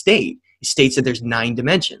texts states that there's 9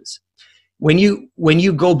 dimensions. When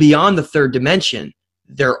you go beyond the third dimension,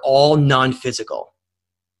 they're all non-physical.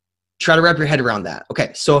 Try to wrap your head around that.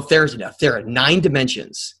 Okay, so if there are 9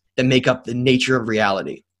 dimensions that make up the nature of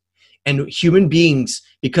reality, and human beings,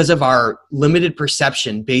 because of our limited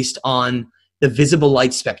perception based on the visible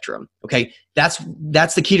light spectrum, okay, that's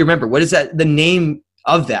the key to remember. What is that? The name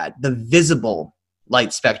of that, the visible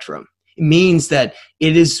light spectrum. It means that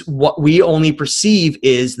it is what we only perceive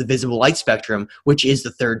is the visible light spectrum, which is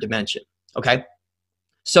the third dimension, okay?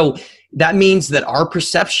 So that means that our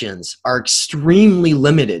perceptions are extremely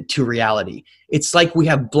limited to reality. It's like we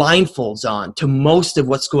have blindfolds on to most of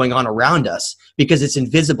what's going on around us because it's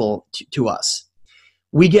invisible to us.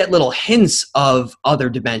 we get little hints of other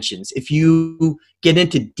dimensions. If you get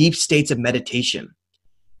into deep states of meditation,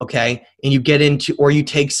 okay, and you get into, or you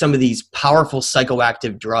take some of these powerful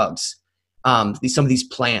psychoactive drugs, some of these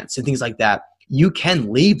plants and things like that, you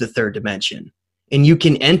can leave the third dimension and you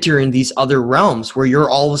can enter in these other realms where you're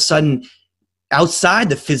all of a sudden outside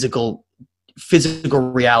the physical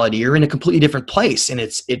reality. You're in a completely different place, and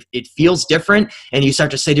it feels different, and you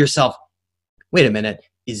start to say to yourself, wait a minute,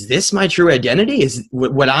 is this my true identity? Is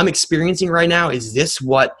what I'm experiencing right now, is this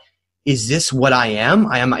what I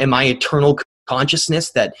am? Am I eternal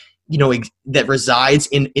consciousness that, that resides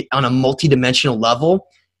on a multidimensional level,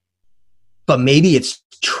 but maybe it's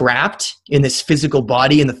trapped in this physical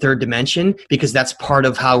body in the third dimension, because that's part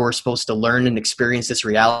of how we're supposed to learn and experience this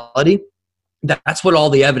reality? That's what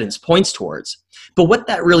all the evidence points towards. But what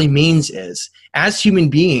that really means is, as human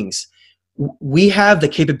beings, we have the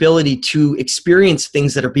capability to experience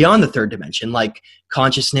things that are beyond the third dimension, like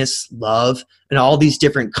consciousness, love, and all these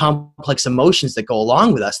different complex emotions that go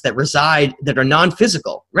along with us that reside, that are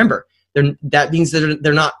non-physical. Remember, that means that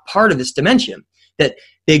they're not part of this dimension, that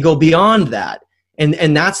they go beyond that.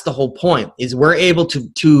 And that's the whole point, is we're able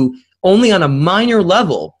to only on a minor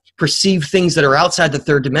level perceive things that are outside the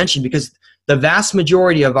third dimension, because the vast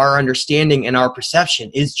majority of our understanding and our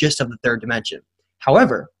perception is just of the third dimension.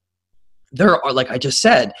 However, there are, like I just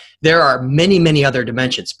said, there are many, many other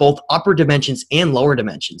dimensions, both upper dimensions and lower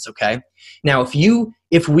dimensions, okay? Now,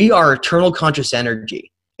 if we are eternal conscious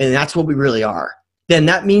energy, and that's what we really are, then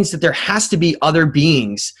that means that there has to be other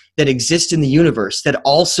beings that exist in the universe that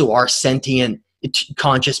also are sentient,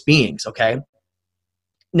 conscious beings, okay?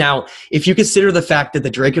 Now, if you consider the fact that the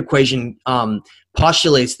Drake equation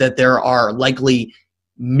postulates that there are likely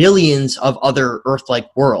millions of other Earth-like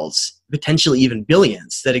worlds, potentially even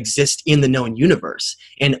billions, that exist in the known universe.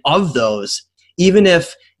 And of those, even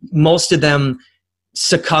if most of them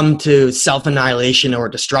succumb to self-annihilation or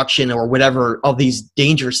destruction or whatever of these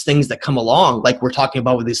dangerous things that come along, like we're talking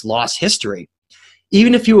about with this lost history,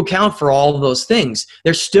 even if you account for all of those things,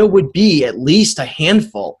 there still would be at least a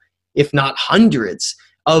handful, if not hundreds,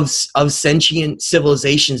 of sentient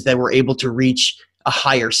civilizations that were able to reach a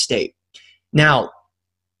higher state. Now,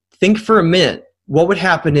 think for a minute, what would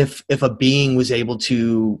happen if a being was able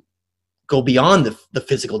to go beyond the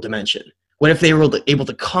physical dimension? What if they were able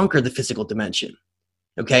to conquer the physical dimension,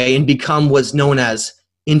 okay, and become what's known as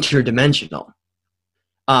interdimensional?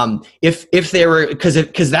 If they were, because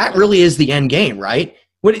that really is the end game, right?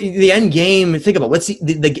 What the end game? Think about what's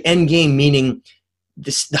the end game, meaning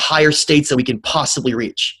the higher states that we can possibly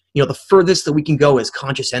reach. The furthest that we can go is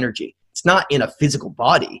conscious energy. It's not in a physical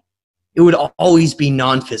body. It would always be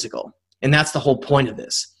non-physical. And that's the whole point of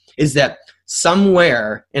this, is that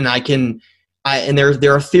somewhere, and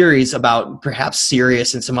there are theories about perhaps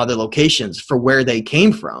Sirius and some other locations for where they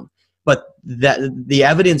came from, but that the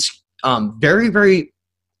evidence very, very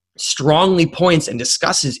strongly points and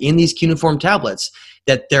discusses in these cuneiform tablets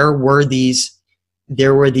that there were these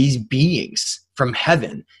beings from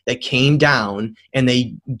heaven that came down, and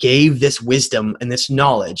they gave this wisdom and this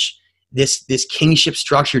knowledge, this kingship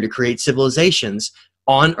structure to create civilizations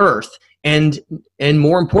on Earth. And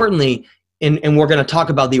more importantly, and we're going to talk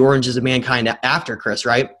about the origins of mankind after, Chris,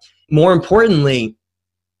 right? More importantly,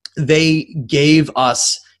 they gave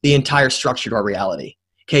us the entire structure to our reality.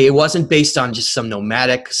 Okay, it wasn't based on just some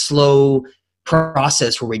nomadic, slow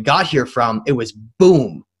process where we got here from. It was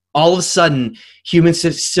boom. All of a sudden, human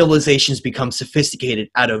civilizations become sophisticated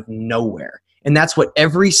out of nowhere. And that's what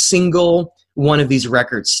every single one of these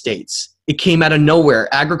records states. It came out of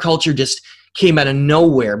nowhere. Agriculture just came out of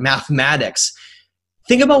nowhere. Mathematics.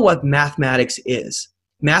 Think about what mathematics is.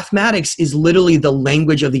 Mathematics is literally the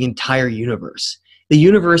language of the entire universe. The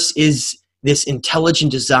universe is this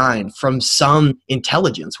intelligent design from some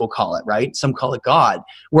intelligence, we'll call it, right? Some call it God,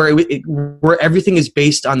 where everything is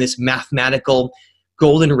based on this mathematical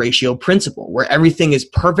golden ratio principle, where everything is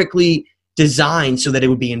perfectly designed so that it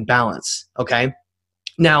would be in balance, okay?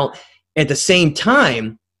 Now, at the same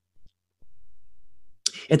time,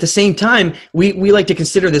 we like to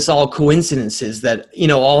consider this all coincidences, that,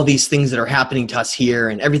 all these things that are happening to us here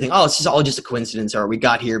and everything, it's just all just a coincidence, or we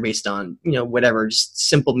got here based on, whatever, just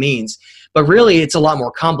simple means. But really, it's a lot more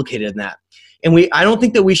complicated than that. And I don't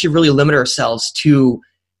think that we should really limit ourselves to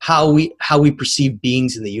how we perceive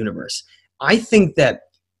beings in the universe. I think that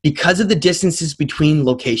because of the distances between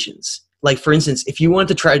locations, like for instance, if you want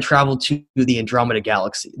to try to travel to the Andromeda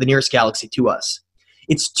galaxy, the nearest galaxy to us,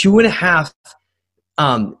 it's 2.5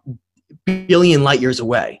 billion light years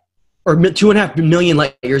away, or 2.5 million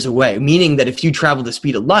light years away, meaning that if you travel the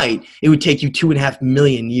speed of light, it would take you 2.5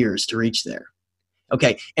 million years to reach there.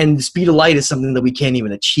 Okay. And the speed of light is something that we can't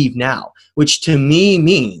even achieve now, which to me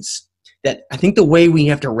means that I think the way we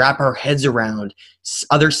have to wrap our heads around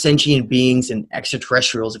other sentient beings and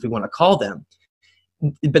extraterrestrials, if we want to call them,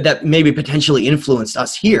 but that maybe potentially influenced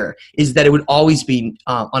us here, is that it would always be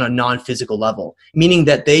on a non-physical level, meaning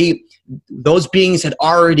that those beings had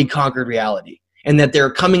already conquered reality, and that they're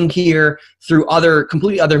coming here through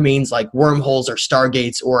completely other means like wormholes or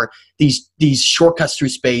stargates or these shortcuts through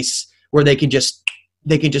space where they can just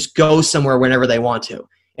go somewhere whenever they want to.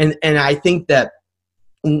 And I think that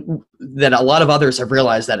a lot of others have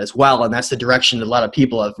realized that as well, and that's the direction that a lot of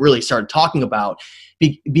people have really started talking about,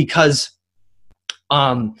 because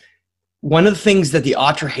one of the things that the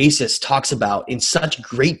Ordainers talks about in such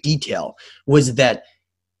great detail was that,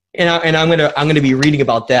 and I'm gonna be reading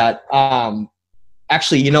about that.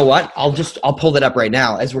 Actually, you know what? I'll pull that up right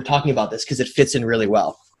now as we're talking about this because it fits in really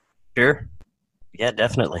well. Sure. Yeah,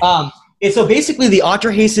 definitely. And so basically the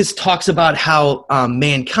Ordainers talks about how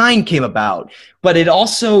mankind came about, but it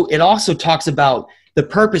also talks about the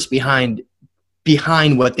purpose behind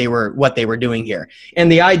what they were doing here. And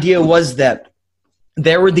the idea was that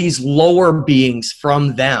there were these lower beings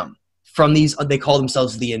from these, they call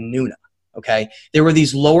themselves the Inuna, okay? There were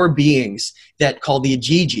these lower beings that called the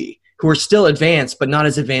Ajiji, who were still advanced, but not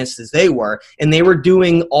as advanced as they were, and they were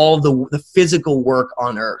doing all the physical work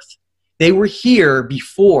on Earth. They were here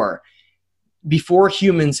before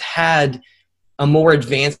humans had a more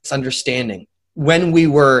advanced understanding, when we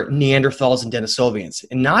were Neanderthals and Denisovians.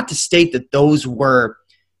 And not to state that those were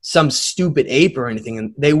some stupid ape or anything,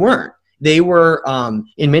 and they weren't. They were,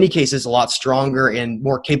 in many cases, a lot stronger and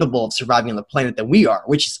more capable of surviving on the planet than we are,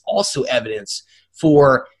 which is also evidence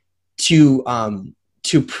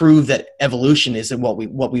to prove that evolution isn't what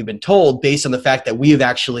we've been told, based on the fact that we're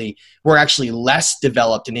actually less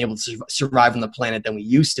developed and able to survive on the planet than we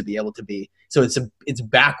used to be able to be. So it's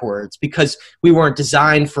backwards, because we weren't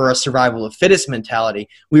designed for a survival of fittest mentality.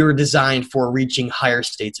 We were designed for reaching higher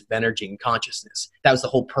states of energy and consciousness. That was the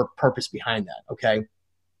whole purpose behind that. Okay.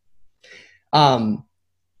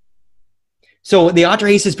 So the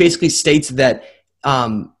Ordainers basically states that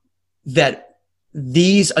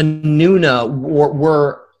these Inuna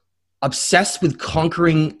were obsessed with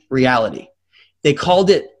conquering reality. They call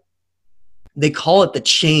it the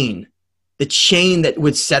chain that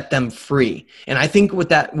would set them free. And I think what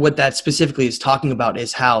that specifically is talking about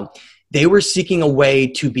is how they were seeking a way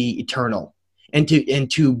to be eternal and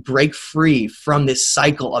to break free from this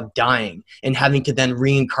cycle of dying and having to then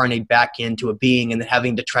reincarnate back into a being and then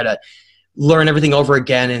having to try to learn everything over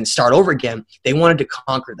again and start over again. They wanted to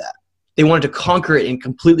conquer that. They wanted to conquer it and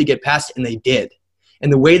completely get past it, and they did.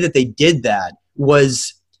 And the way that they did that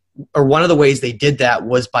was, or one of the ways they did that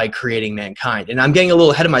was by creating mankind. And I'm getting a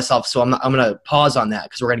little ahead of myself, so I'm going to pause on that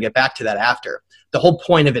because we're going to get back to that after. The whole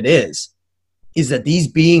point of it is that these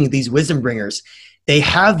beings, these wisdom bringers, they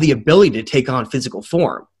have the ability to take on physical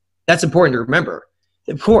form. That's important to remember.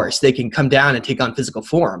 Of course, they can come down and take on physical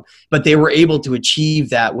form, but they were able to achieve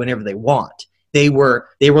that whenever they want. They were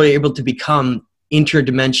able to become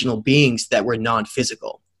interdimensional beings that were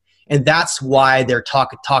non-physical. And that's why they're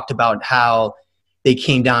talked about how they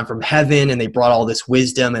came down from heaven and they brought all this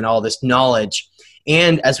wisdom and all this knowledge.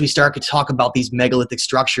 And as we start to talk about these megalithic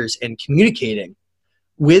structures and communicating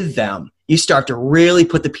with them, you start to really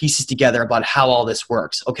put the pieces together about how all this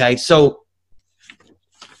works. Okay, so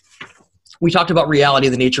we talked about reality,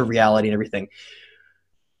 the nature of reality and everything.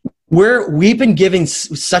 We've been given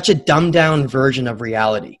such a dumbed down version of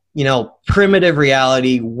reality. You know, primitive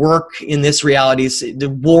reality, work in this reality. The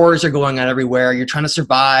wars are going on everywhere. You're trying to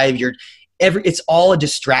survive. It's all a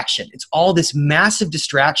distraction. It's all this massive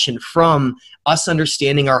distraction from us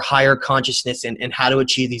understanding our higher consciousness and how to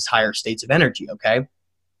achieve these higher states of energy, okay?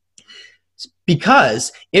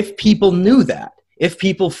 Because if people knew that, if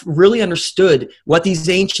people really understood what these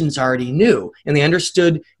ancients already knew, and they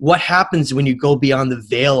understood what happens when you go beyond the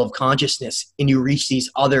veil of consciousness and you reach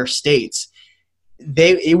these other states,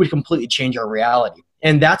 it would completely change our reality.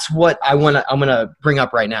 And that's what I'm gonna bring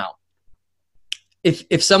up right now.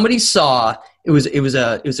 If somebody saw, it was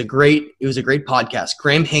a great podcast.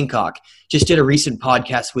 Graham Hancock just did a recent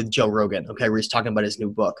podcast with Joe Rogan, okay, where he's talking about his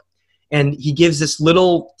new book. And he gives this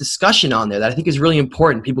little discussion on there that I think is really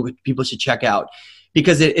important. People should check out,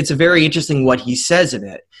 because it's a very interesting what he says in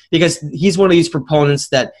it. Because he's one of these proponents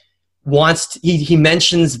that he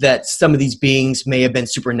mentions that some of these beings may have been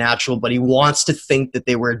supernatural, but he wants to think that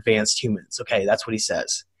they were advanced humans. Okay, that's what he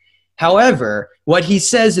says. However, what he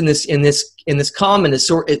says in this comment is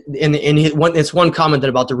it's one comment that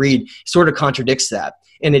I'm about to read sort of contradicts that,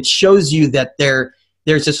 and it shows you that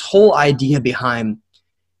there's this whole idea behind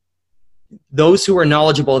those who are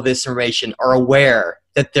knowledgeable of this information are aware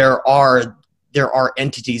that there are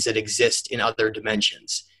entities that exist in other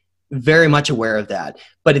dimensions. Very much aware of that.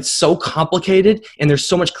 But it's so complicated and there's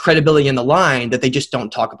so much credibility in the line that they just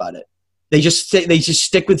don't talk about it. They just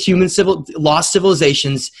stick with lost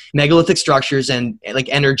civilizations, megalithic structures, and like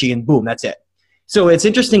energy, and boom, that's it. So it's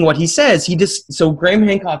interesting what he says. So Graham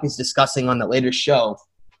Hancock is discussing on the latest show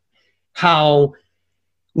how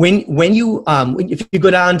if you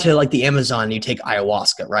go down to like the Amazon and you take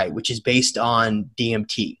ayahuasca, right, which is based on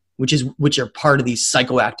DMT, which are part of these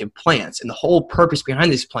psychoactive plants, and the whole purpose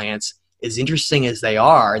behind these plants, as interesting as they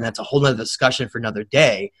are, and that's a whole nother discussion for another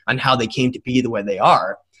day on how they came to be the way they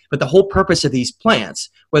are. But the whole purpose of these plants,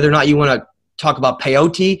 whether or not you want to talk about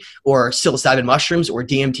peyote or psilocybin mushrooms or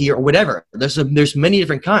DMT or whatever, there's many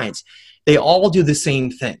different kinds. They all do the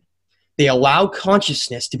same thing. They allow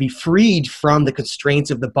consciousness to be freed from the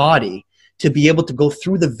constraints of the body, to be able to go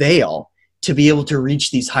through the veil, to be able to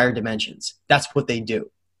reach these higher dimensions. That's what they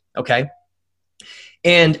do. Okay?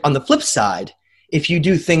 And on the flip side, if you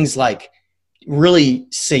do things like really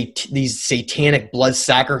these satanic blood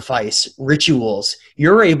sacrifice rituals,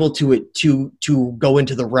 you're able to go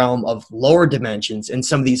into the realm of lower dimensions and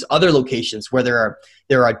some of these other locations where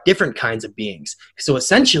there are different kinds of beings. So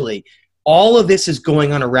essentially, all of this is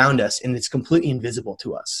going on around us, and it's completely invisible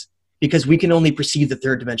to us because we can only perceive the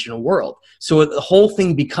third dimensional world. So the whole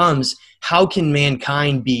thing becomes, how can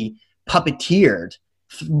mankind be puppeteered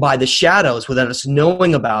by the shadows without us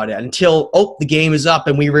knowing about it until the game is up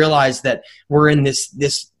and we realize that we're in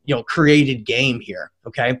this created game here.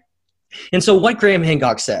 Okay. And so what Graham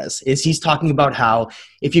Hancock says is, he's talking about how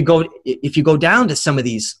if you go down to some of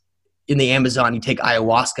these in the Amazon, you take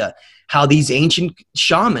ayahuasca, how these ancient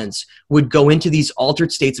shamans would go into these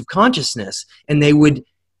altered states of consciousness, and they would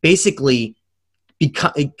basically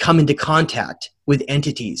come into contact with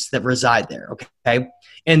entities that reside there. Okay.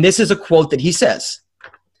 And this is a quote that he says.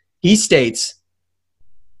 He states,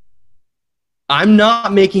 "I'm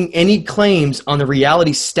not making any claims on the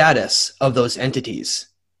reality status of those entities.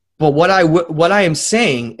 But what I am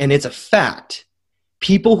saying, and it's a fact,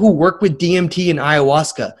 people who work with DMT and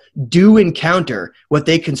ayahuasca do encounter what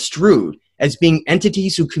they construed as being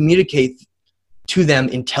entities who communicate to them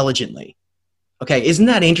intelligently." Okay, isn't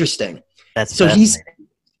that interesting? That's so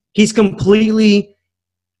he's completely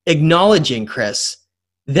acknowledging, Chris,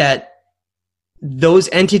 that those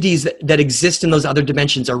entities that exist in those other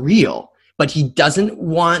dimensions are real, but he doesn't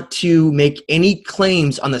want to make any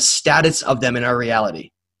claims on the status of them in our reality.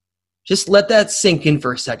 Just let that sink in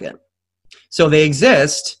for a second. So they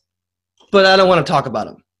exist, but I don't want to talk about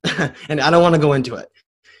them. And I don't want to go into it.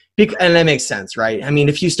 And that makes sense, right? I mean,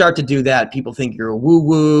 if you start to do that, people think you're a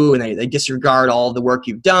woo-woo, and they disregard all the work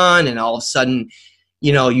you've done, and all of a sudden,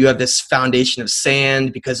 you have this foundation of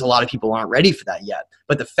sand, because a lot of people aren't ready for that yet.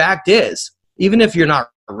 But the fact is, even if you're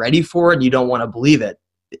not ready for it and you don't want to believe it,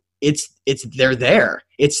 they're there.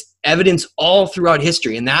 It's evidence all throughout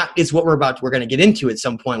history, and that is what we're going to get into at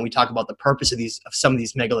some point when we talk about the purpose of some of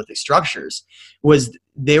these megalithic structures. Was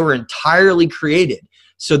they were entirely created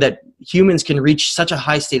so that humans can reach such a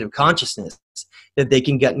high state of consciousness that they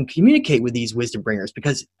can get and communicate with these wisdom bringers,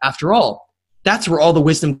 because after all, that's where all the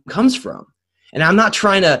wisdom comes from. And I'm not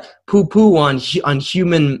trying to poo-poo on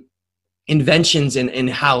human inventions and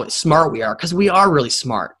how smart we are, because we are really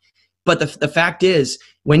smart. But the fact is,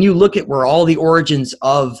 when you look at where all the origins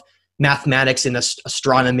of mathematics and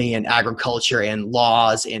astronomy and agriculture and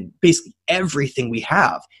laws and basically everything we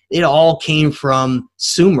have, it all came from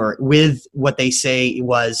Sumer, with what they say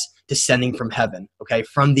was descending from heaven, okay,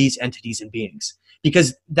 from these entities and beings.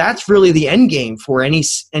 Because that's really the end game for any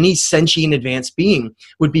sentient advanced being,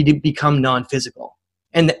 would be to become non-physical.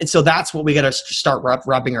 And so that's what we got to start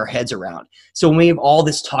wrapping our heads around. So when we have all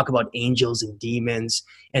this talk about angels and demons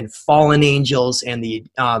and fallen angels and the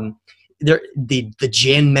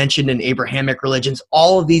jinn mentioned in Abrahamic religions,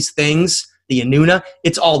 all of these things, the Anuna,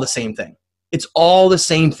 it's all the same thing. It's all the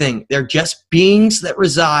same thing. They're just beings that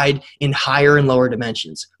reside in higher and lower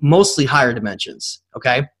dimensions, mostly higher dimensions,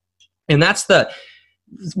 okay? And that's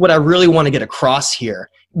what I really want to get across here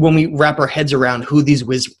when we wrap our heads around who these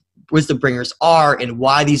wisdom bringers are and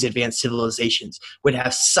why these advanced civilizations would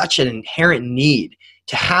have such an inherent need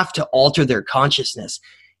to have to alter their consciousness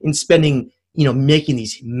in spending, making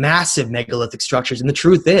these massive megalithic structures. And the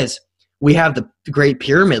truth is, we have the Great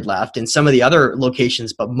Pyramid left and some of the other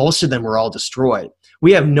locations, but most of them were all destroyed.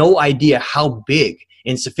 We have no idea how big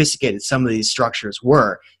and sophisticated some of these structures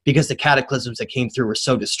were, because the cataclysms that came through were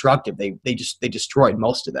so destructive. They destroyed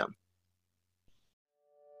most of them.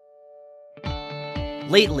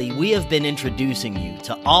 Lately, we have been introducing you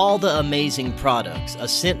to all the amazing products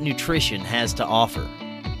Ascent Nutrition has to offer.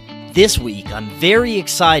 This week, I'm very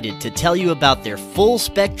excited to tell you about their full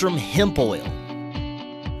spectrum hemp oil.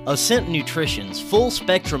 Ascent Nutrition's full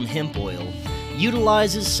spectrum hemp oil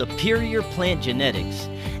utilizes superior plant genetics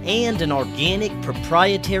and an organic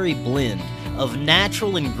proprietary blend of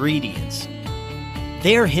natural ingredients.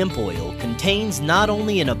 Their hemp oil contains not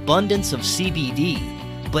only an abundance of CBD,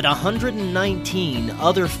 but 119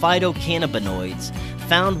 other phytocannabinoids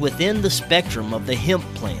found within the spectrum of the hemp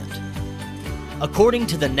plant. According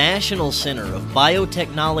to the National Center of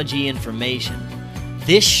Biotechnology Information,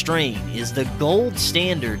 this strain is the gold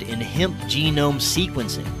standard in hemp genome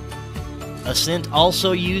sequencing. Ascent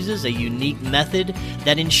also uses a unique method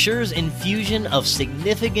that ensures infusion of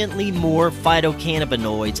significantly more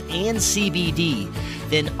phytocannabinoids and CBD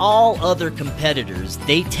than all other competitors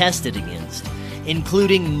they tested against,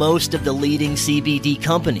 including most of the leading CBD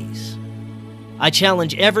companies. I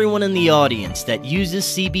challenge everyone in the audience that uses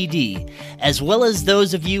CBD, as well as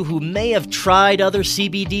those of you who may have tried other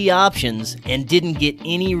CBD options and didn't get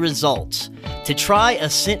any results, to try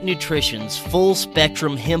Ascent Nutrition's full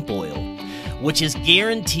spectrum hemp oil, which is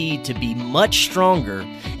guaranteed to be much stronger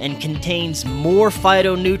and contains more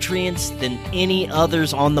phytonutrients than any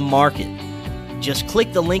others on the market. Just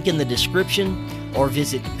click the link in the description or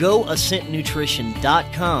visit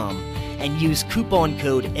goascentnutrition.com and use coupon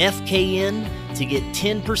code FKN to get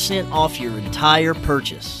 10% off your entire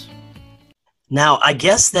purchase. Now, I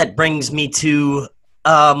guess that brings me to,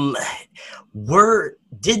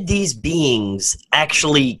 did these beings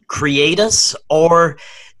actually create us, or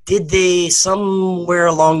did they somewhere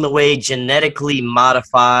along the way genetically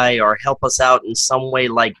modify or help us out in some way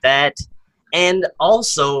like that? And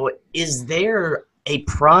also, is there a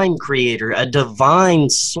prime creator, a divine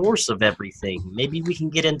source of everything? Maybe we can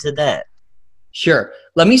get into that. Sure.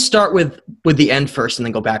 Let me start with the end first and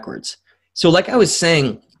then go backwards. So like I was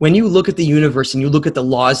saying, when you look at the universe and you look at the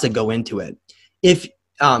laws that go into it, if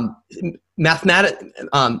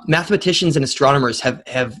mathematicians and astronomers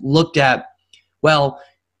have looked at, well,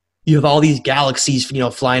 you have all these galaxies,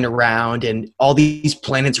 flying around and all these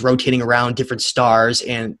planets rotating around different stars,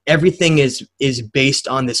 and everything is based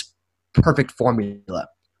on this perfect formula.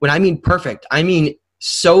 When I mean perfect, I mean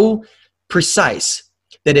so precise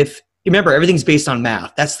that remember, everything's based on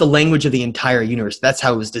math. That's the language of the entire universe. That's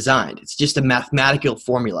how it was designed. It's just a mathematical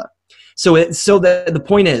formula. So the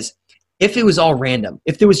point is, if it was all random,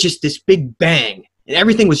 if there was just this big bang and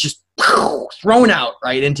everything was just thrown out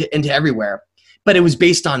right into everywhere, but it was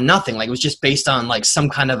based on nothing, like it was just based on like some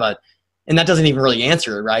kind of and that doesn't even really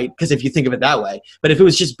answer it, right? Because if you think of it that way, but if it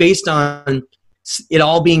was just based on it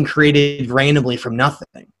all being created randomly from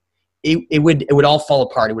nothing, it would all fall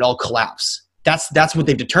apart. It would all collapse. That's what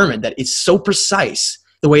they've determined, that it's so precise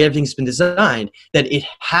the way everything's been designed that it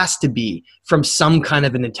has to be from some kind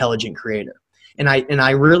of an intelligent creator. And I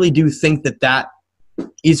really do think that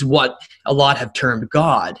is what a lot have termed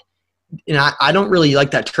God. And I don't really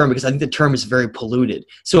like that term because I think the term is very polluted.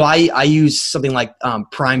 So I use something like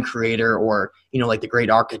prime creator, or like the great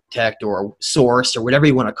architect or source or whatever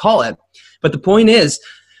you want to call it. But the point is,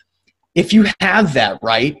 if you have that,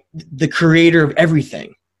 right, the creator of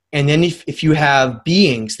everything, and then if you have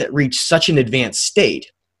beings that reach such an advanced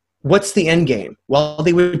state, what's the end game? Well,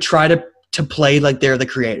 they would try to play like they're the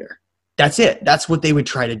creator. That's it. That's what they would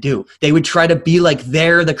try to do. They would try to be like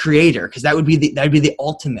they're the creator, because that would be the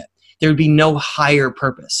ultimate. There would be no higher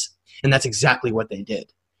purpose. And that's exactly what they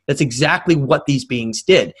did. That's exactly what these beings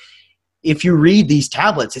did. If you read these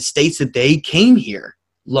tablets, it states that they came here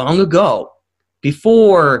long ago,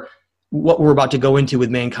 before what we're about to go into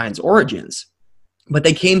with mankind's origins. But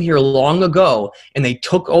they came here long ago and they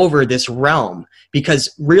took over this realm,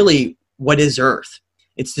 because really, what is Earth?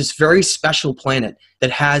 It's this very special planet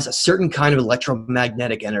that has a certain kind of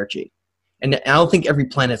electromagnetic energy. And I don't think every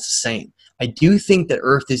planet's the same. I do think that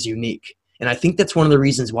Earth is unique. And I think that's one of the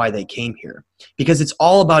reasons why they came here, because it's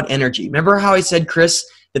all about energy. Remember how I said, Chris,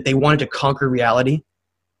 that they wanted to conquer reality?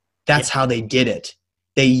 That's how they did it.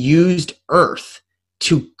 They used Earth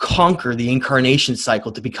to conquer the incarnation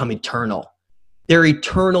cycle, to become eternal. They're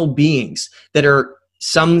eternal beings that are,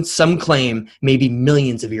 some claim, maybe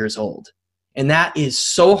millions of years old. And that is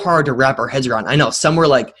so hard to wrap our heads around. I know some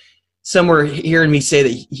were hearing me say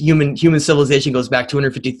that human civilization goes back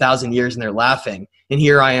 250,000 years, and they're laughing. And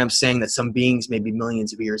here I am saying that some beings may be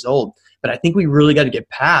millions of years old. But I think we really got to get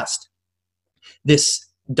past this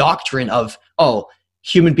doctrine of,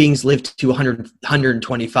 human beings lived to 100,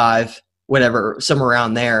 125, whatever, somewhere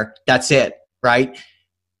around there. That's it, right?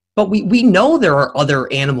 But we know there are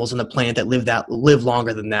other animals on the planet that live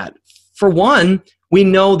longer than that. For one, We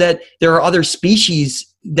know that there are other species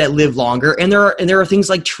that live longer, and there are things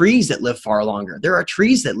like trees that live far longer. There are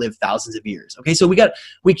trees that live thousands of years. Okay, so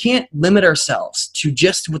we can't limit ourselves to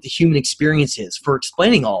just what the human experience is for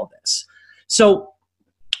explaining all of this. So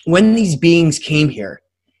when these beings came here,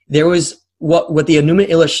 there was what the Enuma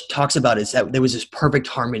Elish talks about is that there was this perfect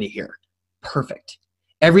harmony here. Perfect.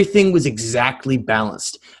 Everything was exactly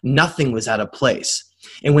balanced. Nothing was out of place.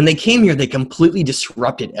 And when they came here, they completely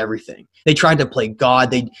disrupted everything. They tried to play God.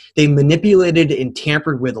 They manipulated and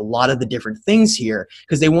tampered with a lot of the different things here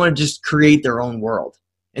because they wanted to just create their own world.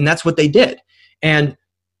 And that's what they did. And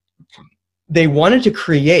they wanted to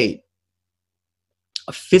create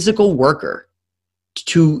a physical worker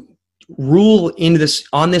to rule in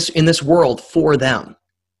this world for them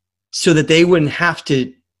so that they wouldn't have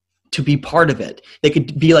to be part of it. They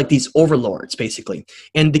could be like these overlords, basically.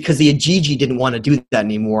 And because the Ajiji didn't want to do that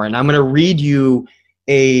anymore. And I'm going to read you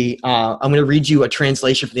a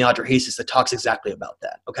translation from the Atrahasis that talks exactly about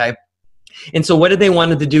that. Okay. And so what did they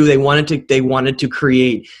want to do? They wanted to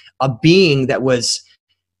create a being that was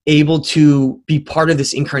able to be part of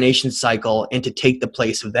this incarnation cycle and to take the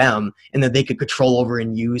place of them, and that they could control over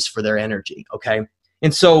and use for their energy. Okay.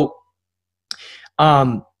 And so,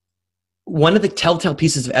 one of the telltale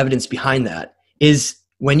pieces of evidence behind that is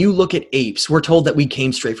when you look at apes, we're told that we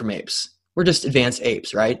came straight from apes. We're just advanced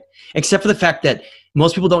apes, right? Except for the fact that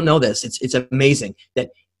most people don't know this. It's amazing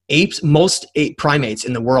that most primates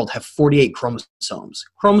in the world have 48 chromosomes.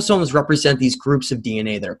 Chromosomes represent these groups of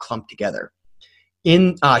DNA that are clumped together.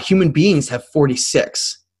 Human beings have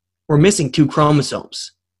 46. We're missing 2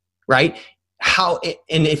 chromosomes, right?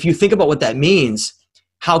 And if you think about what that means,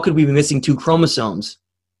 how could we be missing 2 chromosomes?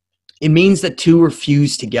 It means that 2 were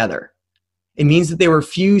fused together. It means that they were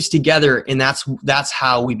fused together, and that's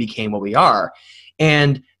how we became what we are.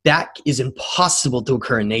 And that is impossible to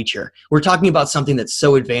occur in nature. We're talking about something that's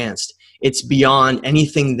so advanced, it's beyond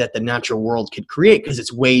anything that the natural world could create because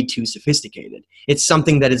it's way too sophisticated. It's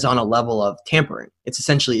something that is on a level of tampering.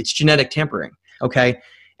 It's genetic tampering, okay?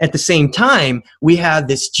 At the same time, we have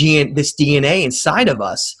this DNA inside of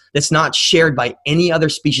us that's not shared by any other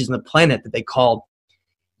species on the planet that they call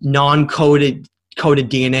non-coded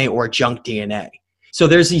DNA or junk DNA. So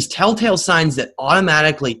there's these telltale signs that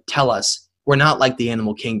automatically tell us we're not like the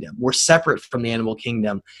animal kingdom. We're separate from the animal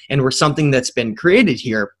kingdom, and we're something that's been created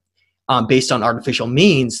here based on artificial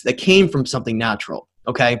means that came from something natural,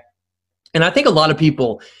 okay? And I think a lot of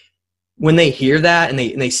people, when they hear that and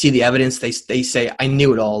they see the evidence, they say, I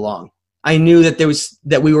knew it all along. I knew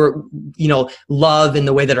that we were, love in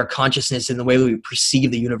the way that our consciousness and the way that we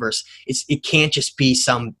perceive the universe, it can't just be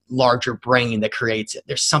some larger brain that creates it.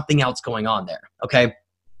 There's something else going on there, okay?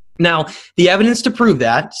 Now, the evidence to prove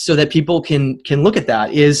that, so that people can look at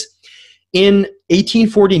that, is in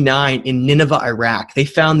 1849 in Nineveh, Iraq, they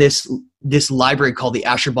found this library called the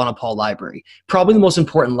Ashurbanipal Library, probably the most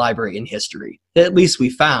important library in history, that at least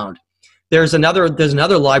we found. There's another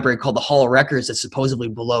library called the Hall of Records that's supposedly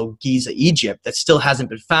below Giza, Egypt, that still hasn't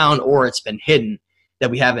been found, or it's been hidden,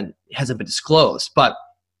 that hasn't been disclosed. But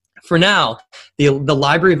for now, the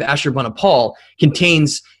Library of Ashurbanipal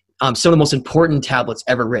contains some of the most important tablets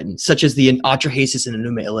ever written, such as the Atrahasis and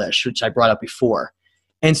Enuma Elish, which I brought up before.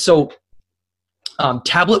 And so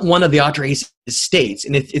tablet 1 of the Atrahasis states,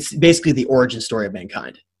 and it's basically the origin story of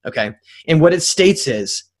mankind, okay? And what it states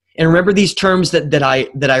is, and remember these terms that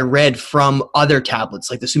I read from other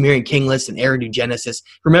tablets, like the Sumerian King List and Eridu Genesis.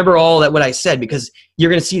 Remember all that what I said, because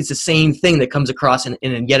you're going to see it's the same thing that comes across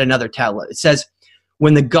in yet another tablet. It says,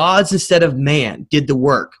 when the gods instead of man did the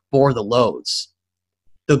work, bore the loads.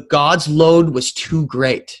 The gods' load was too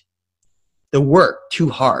great. The work too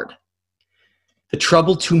hard. The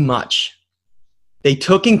trouble too much. They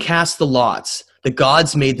took and cast the lots. The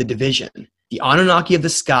gods made the division. The Anunnaki of the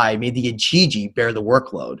sky made the Ajiji bear the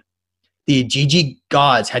workload. The Ajiji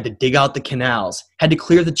gods had to dig out the canals, had to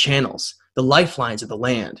clear the channels, the lifelines of the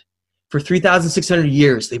land. For 3,600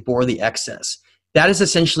 years, they bore the excess. That is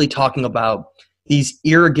essentially talking about these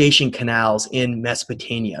irrigation canals in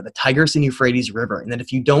Mesopotamia, the Tigris and Euphrates River. And then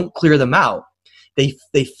if you don't clear them out, they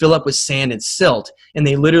fill up with sand and silt, and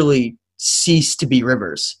they literally cease to be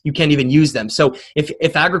rivers. You can't even use them. So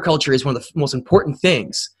if agriculture is one of the most important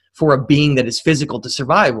things for a being that is physical to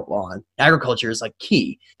survive on, agriculture is like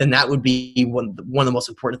key, then that would be one of the most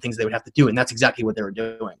important things they would have to do. And that's exactly what they were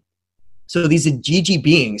doing. So these Ajiji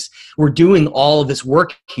beings were doing all of this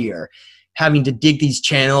work here, having to dig these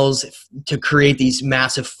channels to create these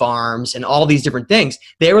massive farms and all these different things.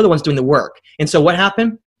 They were the ones doing the work. And so what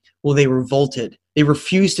happened? Well, they revolted. They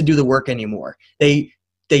refused to do the work anymore. They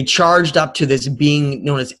charged up to this being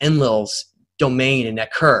known as Enlil's domain and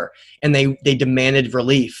occur. And they demanded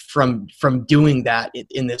relief from doing that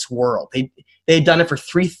in this world. They had done it for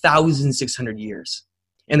 3,600 years.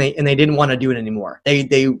 And they didn't want to do it anymore.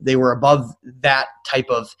 They were above that type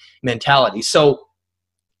of mentality. So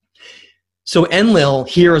Enlil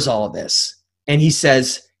hears all of this, and he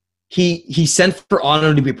says he sent for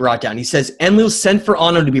Anu to be brought down. He says Enlil sent for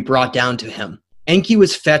Anu to be brought down to him. Enki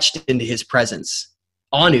was fetched into his presence.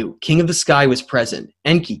 Anu, king of the sky, was present.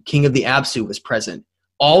 Enki, king of the Apsu, was present.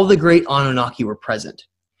 All the great Anunnaki were present.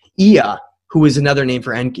 Ea, who is another name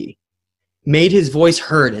for Enki, made his voice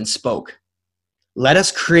heard and spoke. Let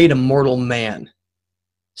us create a mortal man,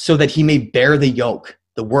 so that he may bear the yoke,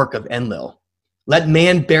 the work of Enlil. Let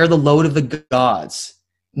man bear the load of the gods.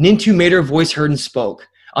 Nintu made her voice heard and spoke.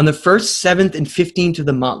 On the 1st, 7th, and 15th of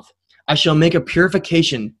the month, I shall make a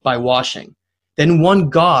purification by washing. Then one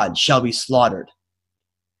god shall be slaughtered.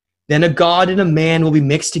 Then a god and a man will be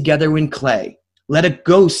mixed together in clay. Let a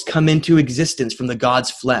ghost come into existence from the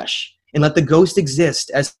god's flesh, and let the ghost exist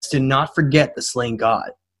as to not forget the slain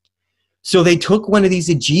god. So they took one of these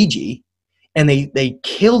Igigi, and they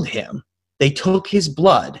killed him. They took his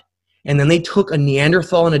blood, and then they took a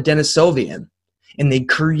Neanderthal and a Denisovian, and they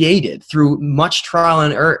created, through much trial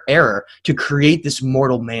and error, to create this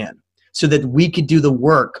mortal man, so that we could do the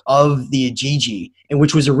work of the Igigi, and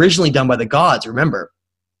which was originally done by the gods, remember.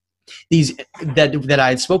 These that I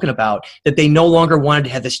had spoken about, that they no longer wanted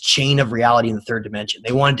to have this chain of reality in the third dimension.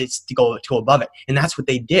 They wanted to go to above it, and that's what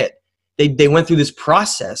they did. They went through this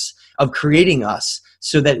process of creating us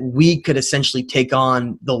so that we could essentially take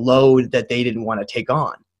on the load that they didn't want to take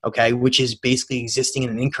on, okay, which is basically existing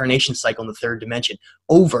in an incarnation cycle in the third dimension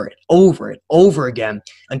over again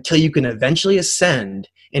until you can eventually ascend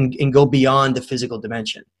and go beyond the physical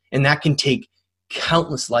dimension. And that can take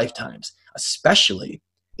countless lifetimes, especially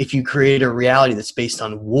if you create a reality that's based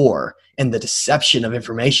on war and the deception of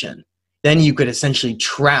information. Then you could essentially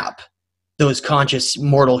trap those conscious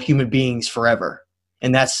mortal human beings forever.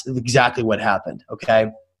 And that's exactly what happened, okay?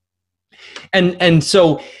 And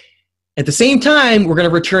so at the same time, we're going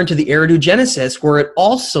to return to the Eridu-Genesis, where it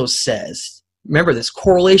also says, remember this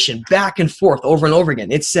correlation back and forth over and over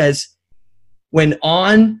again. It says, when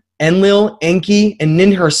On, Enlil, Enki, and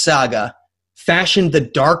Ninhursag fashioned the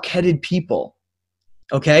dark-headed people,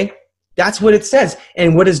 okay? That's what it says.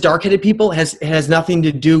 And what is dark-headed people? It has nothing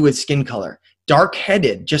to do with skin color.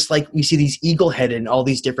 Dark-headed, just like we see these eagle-headed and all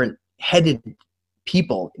these different headed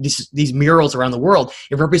people, these murals around the world,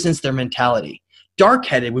 it represents their mentality.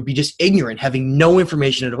 Dark-headed would be just ignorant, having no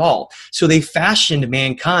information at all. So they fashioned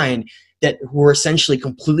mankind that were essentially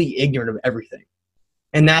completely ignorant of everything.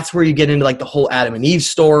 And that's where you get into like the whole Adam and Eve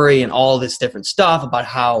story and all this different stuff about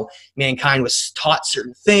how mankind was taught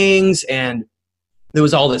certain things, and there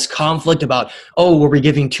was all this conflict about, oh, were we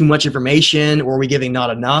giving too much information, or were we giving not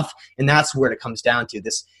enough? And that's where it comes down to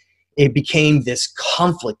this. It became this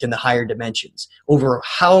conflict in the higher dimensions over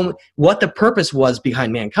what the purpose was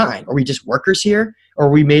behind mankind. Are we just workers here, or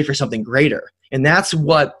are we made for something greater? And that's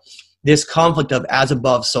what this conflict of as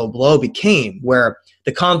above, so below became, where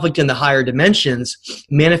the conflict in the higher dimensions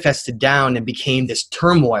manifested down and became this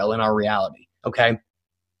turmoil in our reality, okay?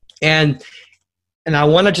 And I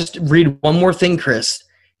want to just read one more thing, Chris,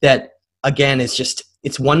 that, again, is just,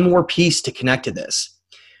 it's one more piece to connect to this.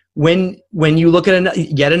 When you look at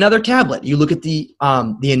yet another tablet, you look at the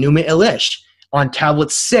Enuma Elish. On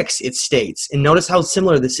tablet 6, it states, and notice how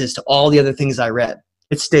similar this is to all the other things I read.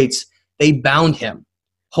 It states, they bound him,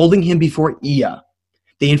 holding him before Ea.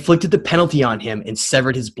 They inflicted the penalty on him and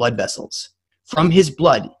severed his blood vessels. From his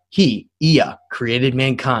blood, he, Ea, created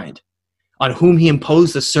mankind, on whom he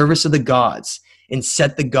imposed the service of the gods and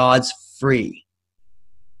set the gods free.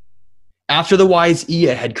 After the wise Ea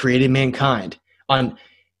had created mankind and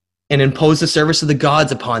imposed the service of the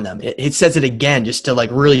gods upon them, it says it again just to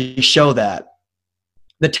like really show that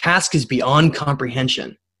the task is beyond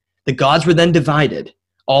comprehension. The gods were then divided,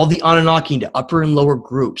 all the Anunnaki into upper and lower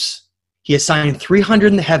groups. He assigned 300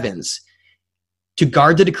 in the heavens to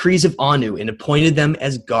guard the decrees of Anu and appointed them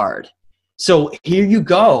as guard. So here you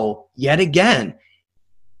go, yet again,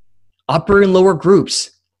 upper and lower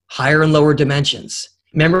groups, higher and lower dimensions.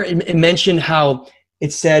 Remember, it mentioned how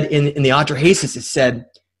it said in the Atrahasis,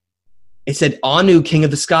 it said Anu, king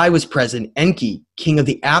of the sky, was present. Enki, king of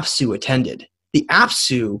the Apsu, attended. The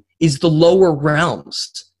Apsu is the lower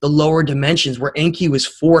realms, the lower dimensions where Enki was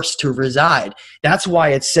forced to reside. That's why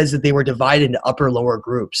it says that they were divided into upper and lower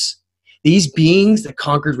groups. These beings that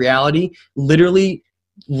conquered reality literally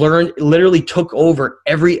took over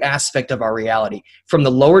every aspect of our reality, from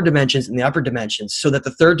the lower dimensions and the upper dimensions, so that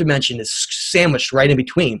the third dimension is sandwiched right in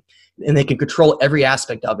between, and they can control every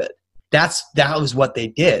aspect of it. that was what they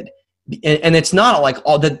did. And it's not like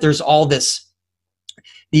all that there's all these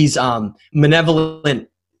malevolent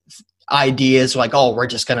ideas like, oh, we're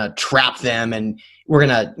just gonna trap them and we're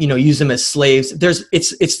gonna use them as slaves.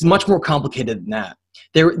 It's much more complicated than that.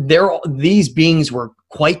 These beings were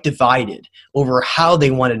quite divided over how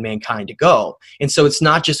they wanted mankind to go, and so it's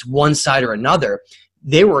not just one side or another.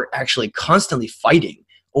 They were actually constantly fighting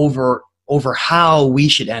over how we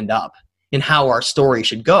should end up and how our story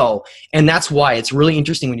should go. And that's why it's really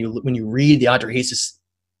interesting when you read the Atrahasis,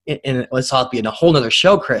 and let's not be in a whole nother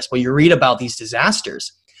show, Chris, but you read about these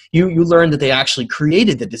disasters. You learn that they actually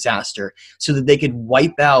created the disaster so that they could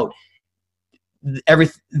wipe out the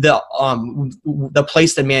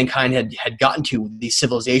place that mankind had gotten to, these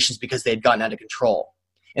civilizations, because they had gotten out of control.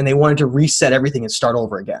 And they wanted to reset everything and start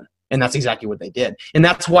over again. And that's exactly what they did. And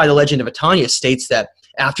that's why the legend of Etania states that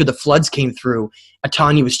after the floods came through,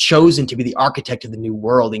 Etania was chosen to be the architect of the new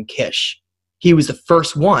world in Kish. He was the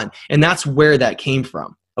first one. And that's where that came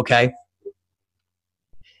from. Okay?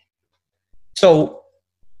 So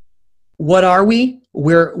what are we?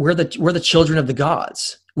 We're the children of the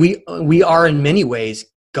gods. We are in many ways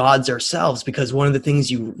gods ourselves, because one of the things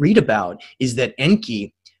you read about is that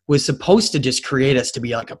Enki was supposed to just create us to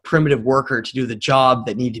be like a primitive worker to do the job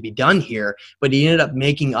that needed to be done here, but he ended up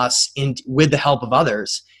making us, with the help of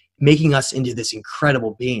others, making us into this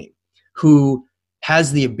incredible being who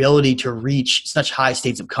has the ability to reach such high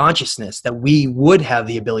states of consciousness that we would have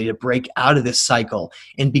the ability to break out of this cycle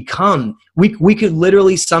and become, we could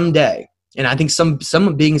literally someday, and I think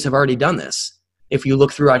some beings have already done this, if you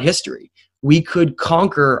look throughout history, we could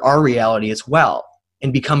conquer our reality as well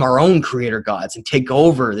and become our own creator gods and take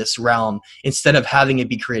over this realm instead of having it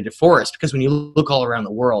be created for us. Because when you look all around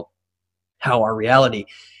the world, how our reality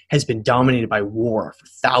has been dominated by war for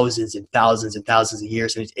thousands and thousands and thousands of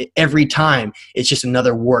years. And every time it's just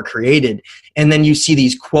another war created. And then you see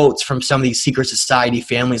these quotes from some of these secret society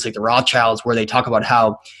families like the Rothschilds, where they talk about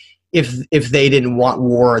how if they didn't want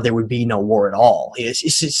war, there would be no war at all.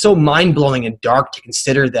 It's so mind-blowing and dark to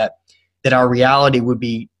consider that our reality would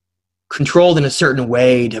be controlled in a certain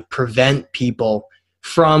way to prevent people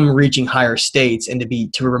from reaching higher states and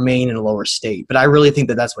to remain in a lower state. But I really think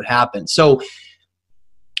that that's what happened. So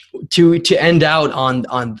to end out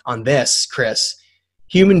on this, Chris,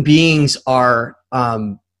 human beings are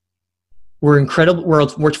we're incredible.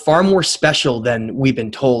 We're far more special than we've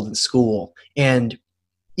been told in school, and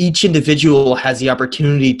each individual has the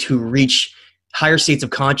opportunity to reach higher states of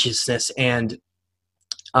consciousness and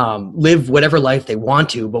live whatever life they want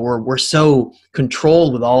to, but we're so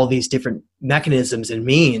controlled with all of these different mechanisms and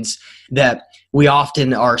means that we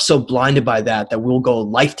often are so blinded by that we'll go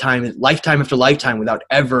lifetime after lifetime without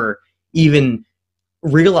ever even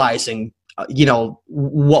realizing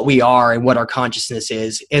what we are and what our consciousness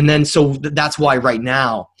is. And then so that's why right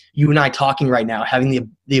now, you and I talking right now,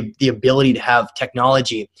 having the ability to have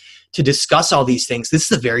technology to discuss all these things,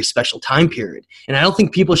 this is a very special time period. And I don't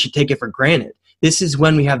think people should take it for granted. This is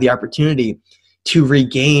when we have the opportunity to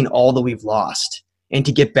regain all that we've lost and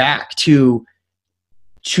to get back to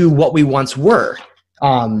what we once were,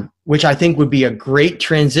 which I think would be a great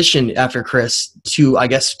transition after Chris to, I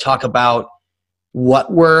guess, talk about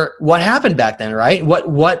what happened back then, right?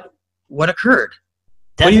 What occurred?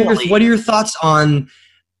 Definitely. What are your thoughts on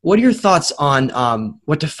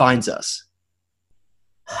what defines us?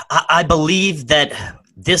 I believe that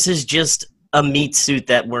this is just a meat suit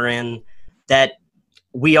that we're in, that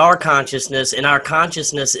we are consciousness, and our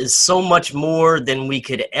consciousness is so much more than we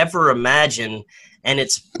could ever imagine, and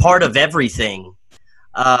it's part of everything.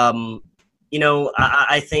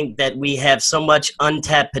 I think that we have so much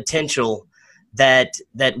untapped potential that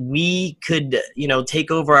we could,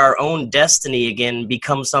 take over our own destiny again,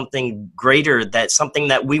 become something greater, something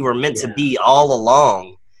that we were meant to be all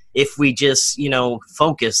along, if we just,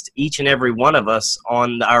 focused, each and every one of us,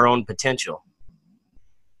 on our own potential.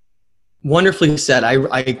 Wonderfully said.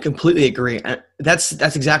 I completely agree. That's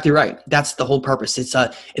exactly right. That's the whole purpose.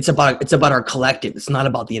 It's about our collective. It's not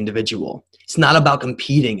about the individual. It's not about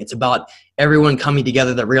competing. It's about everyone coming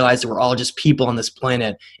together that realize that we're all just people on this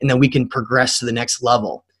planet, and that we can progress to the next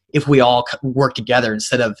level if we all work together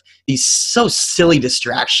instead of these so silly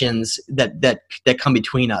distractions that come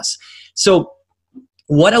between us. So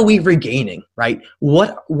what are we regaining, right?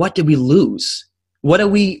 What did we lose? What are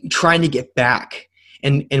we trying to get back?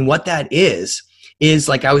 And what that is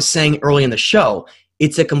like I was saying early in the show,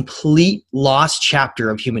 it's a complete lost chapter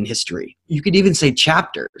of human history. You could even say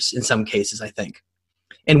chapters in some cases, I think.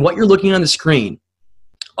 And what you're looking on the screen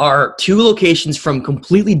are two locations from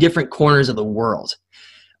completely different corners of the world.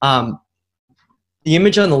 The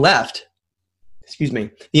image on the left excuse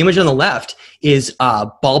me, the image on the left is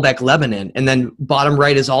Baalbek, Lebanon, and then bottom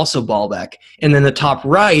right is also Baalbek, and then the top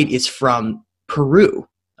right is from Peru,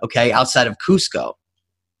 okay, outside of Cusco.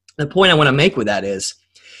 The point I want to make with that is,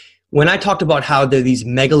 when I talked about how there are these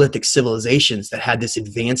megalithic civilizations that had this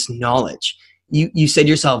advanced knowledge, you said to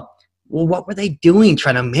yourself, well, what were they doing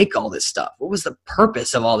trying to make all this stuff? What was the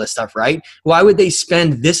purpose of all this stuff, right? Why would they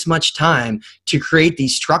spend this much time to create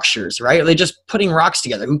these structures, right? Are they just putting rocks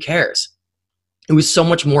together? Who cares? It was so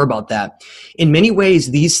much more about that. In many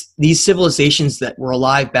ways, these civilizations that were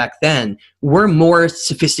alive back then were more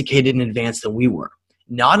sophisticated and advanced than we were.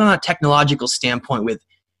 Not on a technological standpoint with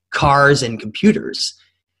cars and computers,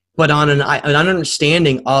 but on an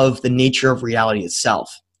understanding of the nature of reality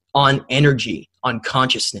itself, on energy, on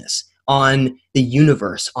consciousness, on the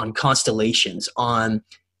universe, on constellations, on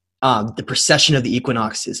the precession of the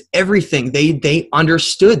equinoxes, everything. They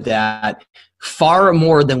understood that far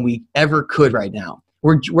more than we ever could right now.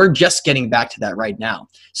 We're just getting back to that right now.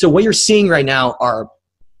 So what you're seeing right now are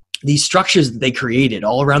these structures that they created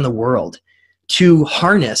all around the world to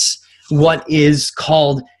harness what is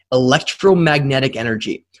called electromagnetic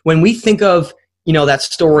energy. When we think of, that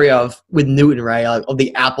story of with Newton, right, of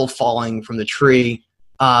the apple falling from the tree,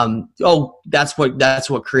 that's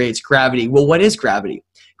what creates gravity. Well, what is gravity?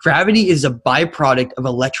 Gravity is a byproduct of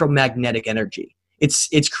electromagnetic energy.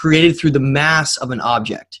 It's created through the mass of an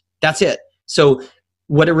object. That's it. So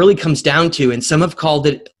what it really comes down to, and some have called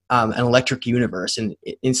it an electric universe, and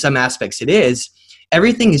in some aspects it is,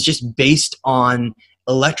 everything is just based on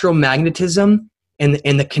electromagnetism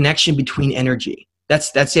and the connection between energy.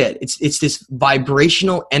 That's it. It's this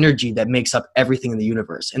vibrational energy that makes up everything in the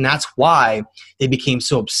universe. And that's why they became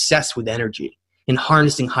so obsessed with energy and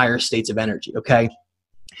harnessing higher states of energy, okay?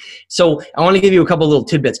 So I want to give you a couple of little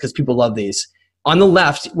tidbits because people love these. On the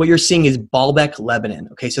left, what you're seeing is Baalbek, Lebanon,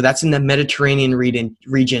 okay? So that's in the Mediterranean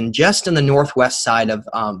region, just on the northwest side of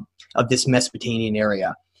this Mesopotamian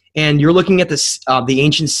area. And you're looking at this the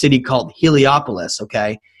ancient city called Heliopolis,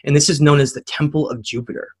 okay? And this is known as the Temple of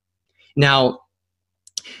Jupiter. Now,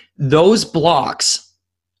 those blocks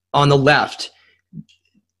on the left,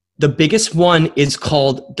 the biggest one is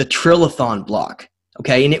called the Trilithon block,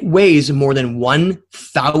 okay? And it weighs more than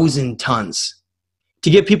 1,000 tons.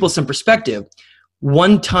 To give people some perspective,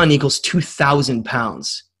 1 ton equals 2,000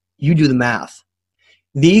 pounds. You do the math.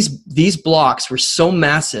 These blocks were so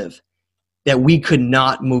massive that we could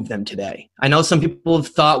not move them today. I know some people have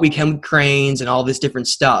thought we can with cranes and all this different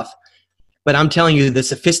stuff, but I'm telling you, the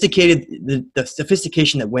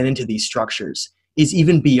sophistication that went into these structures is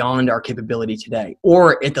even beyond our capability today,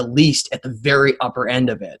 or at the least at the very upper end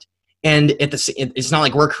of it. And it's not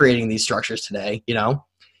like we're creating these structures today,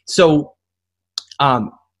 So,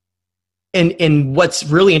 and what's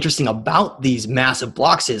really interesting about these massive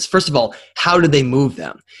blocks is, first of all, how do they move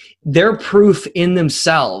them? They're proof in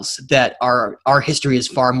themselves that our history is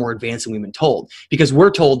far more advanced than we've been told, because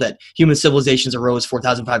we're told that human civilizations arose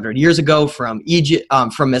 4,500 years ago from Egypt,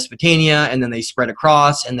 from Mesopotamia, and then they spread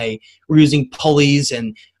across, and they were using pulleys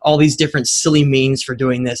and all these different silly means for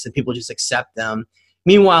doing this, and people just accept them.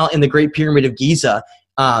 Meanwhile, in the Great Pyramid of Giza,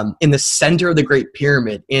 in the center of the Great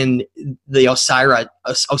Pyramid, in the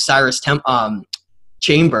Osiris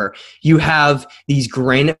chamber, you have these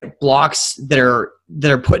granite blocks that are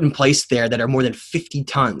put in place there that are more than 50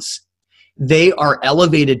 tons. They are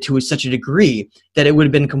elevated to such a degree that it would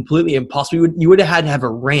have been completely impossible. You would have had to have a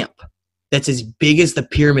ramp that's as big as the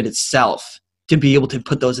pyramid itself to be able to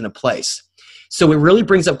put those into place. So it really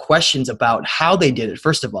brings up questions about how they did it,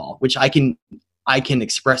 first of all, which I can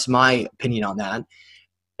express my opinion on that.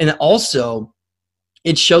 And also,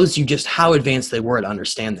 it shows you just how advanced they were to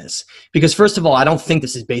understand this. Because first of all, I don't think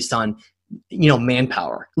this is based on,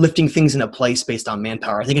 manpower, lifting things into place based on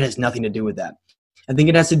manpower. I think it has nothing to do with that. I think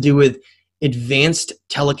it has to do with advanced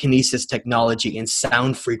telekinesis technology and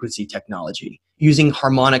sound frequency technology, using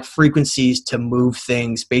harmonic frequencies to move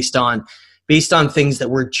things based on things that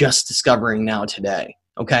we're just discovering now today,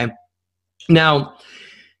 okay? Now,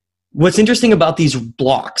 what's interesting about these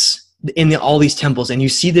blocks in all these temples, and you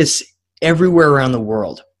see this everywhere around the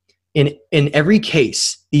world, in every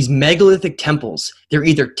case, these megalithic temples, they're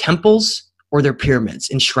either temples or they're pyramids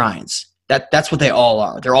and shrines. That's what they all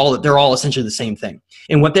are. They're all essentially the same thing.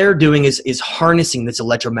 And what they're doing is harnessing this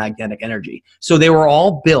electromagnetic energy. So they were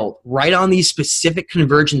all built right on these specific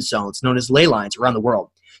convergence zones known as ley lines around the world.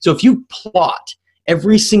 So if you plot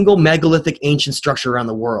every single megalithic ancient structure around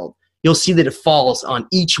the world, you'll see that it falls on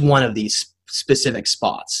each one of these specific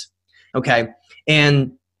spots. Okay,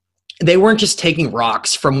 and they weren't just taking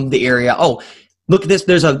rocks from the area. Oh, look at this.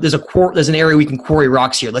 There's an area we can quarry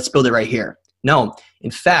rocks here. Let's build it right here. No,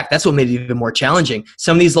 In fact, that's what made it even more challenging.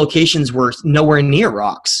 Some of these locations were nowhere near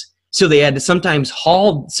rocks. So they had to sometimes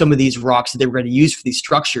haul some of these rocks that they were going to use for these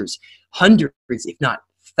structures hundreds, if not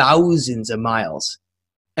thousands of miles.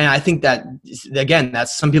 And I think that, again,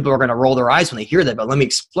 that's, some people are going to roll their eyes when they hear that, but let me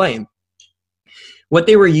explain. What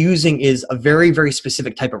they were using is a very, very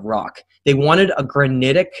specific type of rock. They wanted a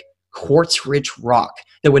granitic, quartz-rich rock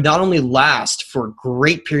that would not only last for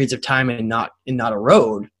great periods of time and not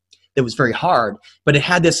erode, that was very hard, but it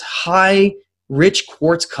had this high, rich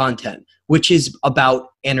quartz content, which is about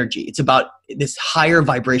energy. It's about this higher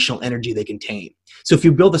vibrational energy they contain. So if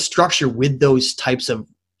you build a structure with those types of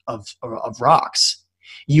rocks,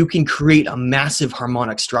 you can create a massive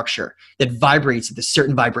harmonic structure that vibrates at a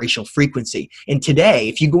certain vibrational frequency. And today,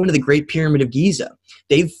 if you go into the Great Pyramid of Giza,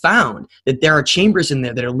 they've found that there are chambers in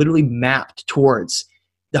there that are literally mapped towards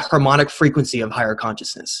the harmonic frequency of higher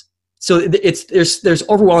consciousness. So there's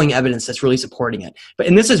overwhelming evidence that's really supporting it.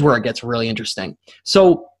 And this is where it gets really interesting.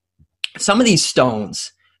 So some of these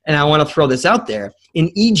stones, and I want to throw this out there,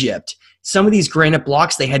 in Egypt, some of these granite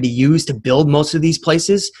blocks they had to use to build most of these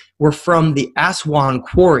places were from the Aswan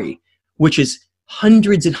quarry, which is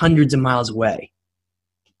hundreds and hundreds of miles away.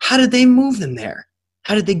 How did they move them there?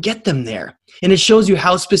 How did they get them there? And it shows you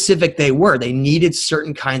how specific they were. They needed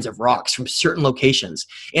certain kinds of rocks from certain locations.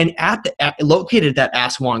 And located at that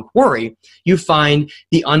Aswan quarry, you find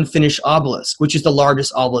the unfinished obelisk, which is the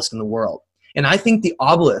largest obelisk in the world. And I think the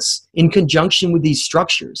obelisks, in conjunction with these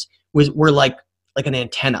structures, were like an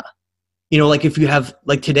antenna. You know, like if you have,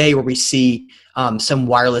 like today where we see some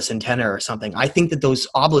wireless antenna or something, I think that those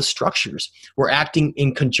obelisk structures were acting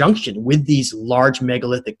in conjunction with these large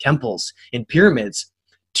megalithic temples and pyramids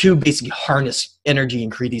to basically harness energy and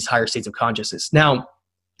create these higher states of consciousness. Now,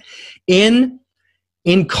 in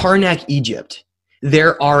Karnak, Egypt,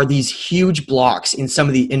 there are these huge blocks in some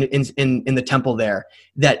of the in the temple there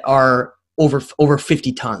that are over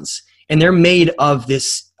 50 tons. And they're made of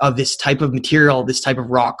this type of material, this type of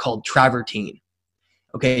rock called travertine.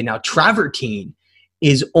 Okay, now travertine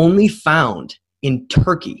is only found in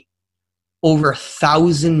Turkey, over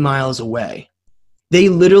 1,000 miles away. They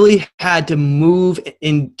literally had to move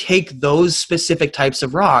and take those specific types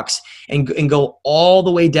of rocks and go all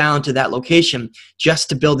the way down to that location just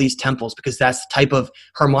to build these temples, because that's the type of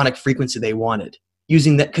harmonic frequency they wanted.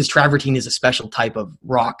 Using that, because travertine is a special type of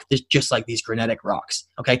rock, just like these granitic rocks,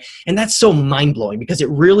 okay? And that's so mind-blowing because it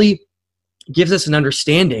really gives us an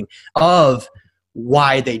understanding of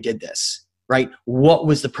why they did this, right? What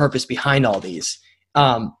was the purpose behind all these?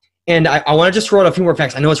 And I want to just throw out a few more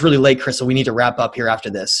facts. I know it's really late, Chris, so we need to wrap up here after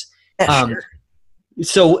this. Sure.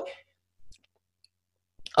 So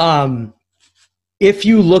if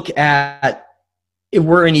you look at,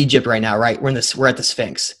 we're in Egypt right now, right? We're at the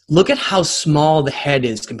Sphinx. Look at how small the head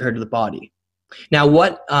is compared to the body. Now,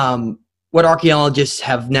 what archaeologists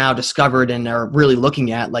have now discovered and are really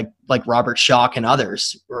looking at, like Robert Schoch and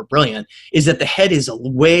others who are brilliant, is that the head is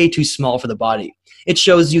way too small for the body. It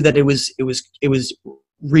shows you that it was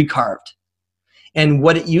recarved, and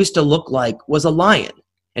what it used to look like was a lion.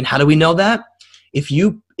 And how do we know that? If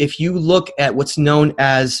you look at what's known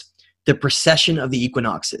as the precession of the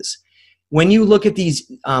equinoxes. When you look at these,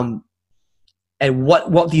 and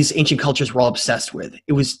what these ancient cultures were all obsessed with,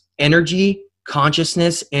 it was energy,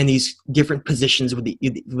 consciousness, and these different positions with the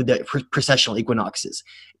precessional equinoxes.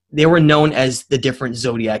 They were known as the different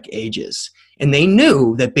zodiac ages. And they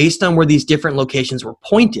knew that based on where these different locations were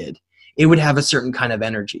pointed, it would have a certain kind of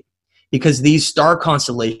energy. Because these star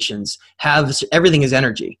constellations everything is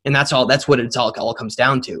energy. And that's what it all comes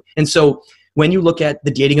down to. And so when you look at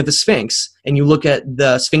the dating of the Sphinx, and you look at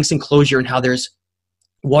the Sphinx enclosure and how there's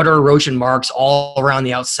water erosion marks all around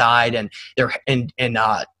the outside, and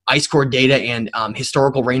ice core data and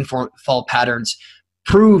historical rainfall patterns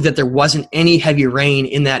prove that there wasn't any heavy rain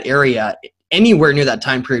in that area anywhere near that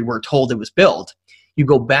time period we're told it was built. You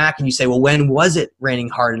go back and you say, well, when was it raining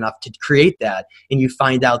hard enough to create that? And you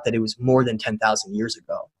find out that it was more than 10,000 years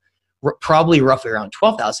ago, probably roughly around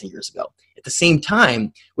 12,000 years ago. At the same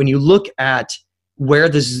time, when you look at where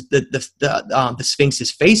the Sphinx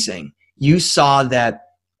is facing, you saw that,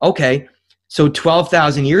 okay, so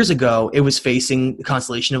 12,000 years ago, it was facing the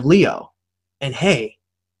constellation of Leo. And hey,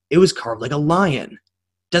 it was carved like a lion.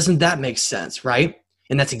 Doesn't that make sense, right?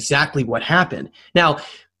 And that's exactly what happened. Now,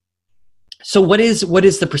 so what is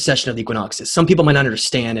the precession of the equinoxes? Some people might not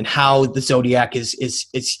understand, and how the zodiac is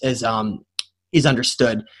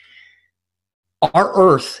understood. Our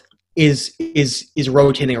Earth is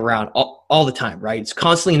rotating around all the time, right? It's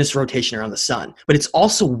constantly in this rotation around the sun, but it's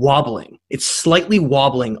also wobbling. It's slightly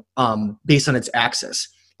wobbling based on its axis.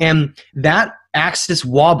 And that axis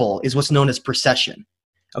wobble is what's known as precession.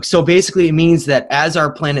 So basically it means that as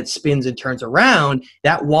our planet spins and turns around,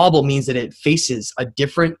 that wobble means that it faces a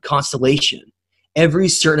different constellation every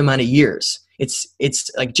certain amount of years. It's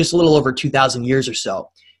like just a little over 2,000 years or so,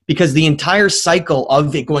 because the entire cycle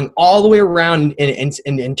of it going all the way around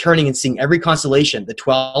and turning and seeing every constellation, the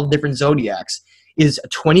 12 different zodiacs, is a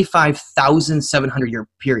 25,700 year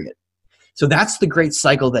period. So that's the great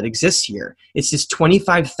cycle that exists here. It's this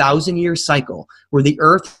 25,000 year cycle where the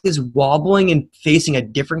Earth is wobbling and facing a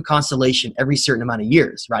different constellation every certain amount of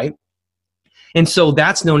years, right? And so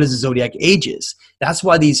that's known as the zodiac ages. That's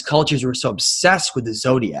why these cultures were so obsessed with the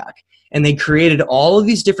zodiac. And they created all of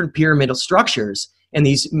these different pyramidal structures and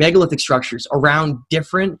these megalithic structures around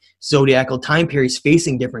different zodiacal time periods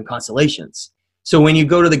facing different constellations. So when you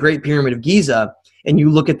go to the Great Pyramid of Giza and you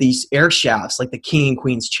look at these air shafts like the King and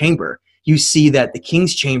Queen's Chamber, you see that the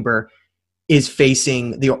King's Chamber is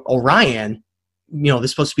facing the Orion. You know, they're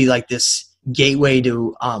supposed to be like this gateway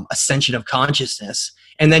to ascension of consciousness.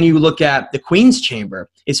 And then you look at the Queen's Chamber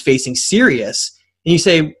is facing Sirius, and you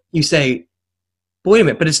say, but wait a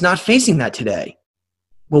minute, but it's not facing that today.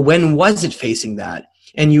 Well, when was it facing that?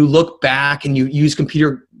 And you look back and you use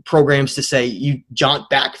computer programs to say, you jaunt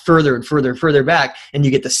back further and further and further back, and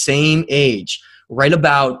you get the same age, right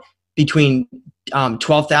about between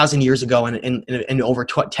 12,000 years ago and over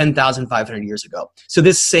 10,500 years ago. So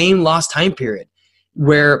this same lost time period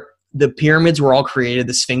where the pyramids were all created,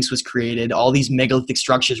 the Sphinx was created, all these megalithic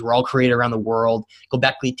structures were all created around the world,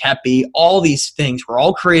 Göbekli Tepe, all these things were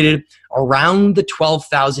all created around the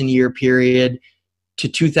 12,000 year period to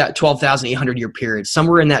 12,800 year period.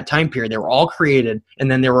 Somewhere in that time period, they were all created, and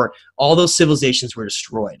then all those civilizations were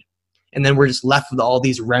destroyed. And then we're just left with all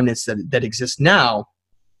these remnants that exist now.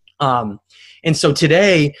 And so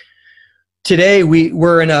today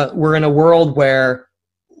we're in a world where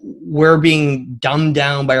we're being dumbed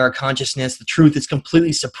down by our consciousness. The truth is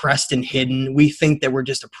completely suppressed and hidden. We think that we're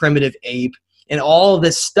just a primitive ape, and all of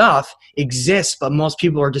this stuff exists, but most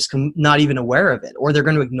people are just not even aware of it, or they're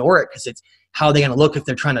going to ignore it because it's how they're going to look if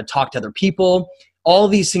they're trying to talk to other people. All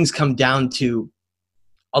these things come down to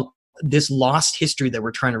this lost history that we're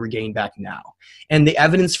trying to regain back now. And the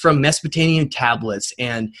evidence from Mesopotamian tablets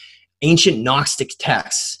and ancient Gnostic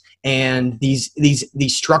texts and these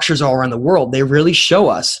structures all around the world, they really show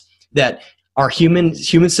us that our human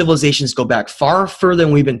civilizations go back far further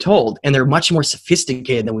than we've been told, and they're much more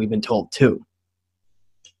sophisticated than we've been told too.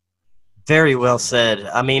 Very well said.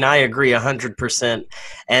 I mean, I agree 100%.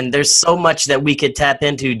 And there's so much that we could tap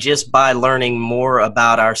into just by learning more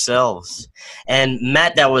about ourselves. And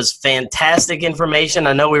Matt, that was fantastic information.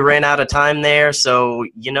 I know we ran out of time there, so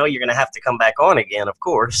you're going to have to come back on again, of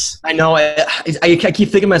course. I know. I keep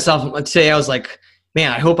thinking to myself, today I was like,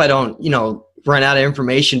 man, I hope I don't, run out of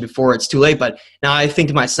information before it's too late. But now I think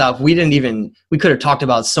to myself, we could have talked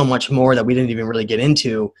about so much more that we didn't even really get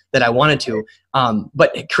into that I wanted to.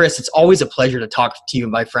 But Chris, it's always a pleasure to talk to you,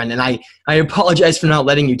 my friend. And I apologize for not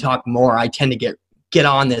letting you talk more. I tend to get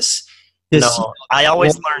on this. No, I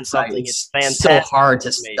always learn something. It's fantastic. So hard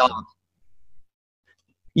to stop.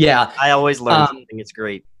 Yeah. I always learn something. It's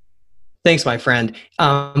great. Thanks, my friend.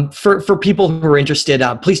 For people who are interested,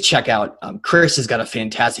 please check out Chris has got a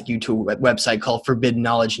fantastic YouTube website called Forbidden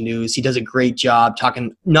Knowledge News. He does a great job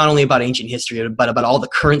talking not only about ancient history, but about all the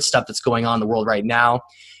current stuff that's going on in the world right now.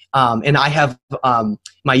 And I have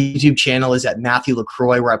my YouTube channel is at Matthew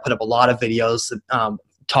Lacroix, where I put up a lot of videos,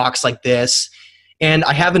 talks like this. And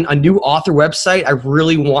I have a new author website I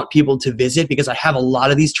really want people to visit, because I have a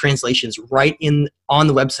lot of these translations right on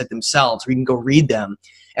the website themselves where you can go read them,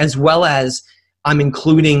 as well as I'm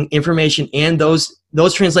including information and those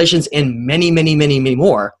translations and many, many, many, many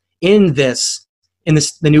more in the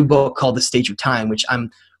new book called The Stage of Time, which I'm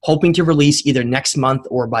hoping to release either next month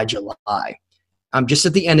or by July. I'm just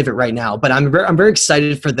at the end of it right now, but I'm very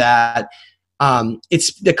excited for that.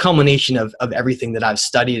 It's the culmination of everything that I've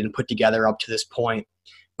studied and put together up to this point.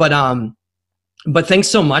 But thanks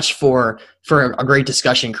so much for a great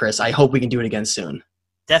discussion, Chris. I hope we can do it again soon.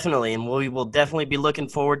 Definitely, and we will definitely be looking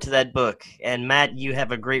forward to that book. And Matt, you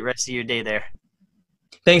have a great rest of your day there.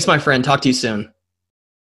 Thanks, my friend. Talk to you soon.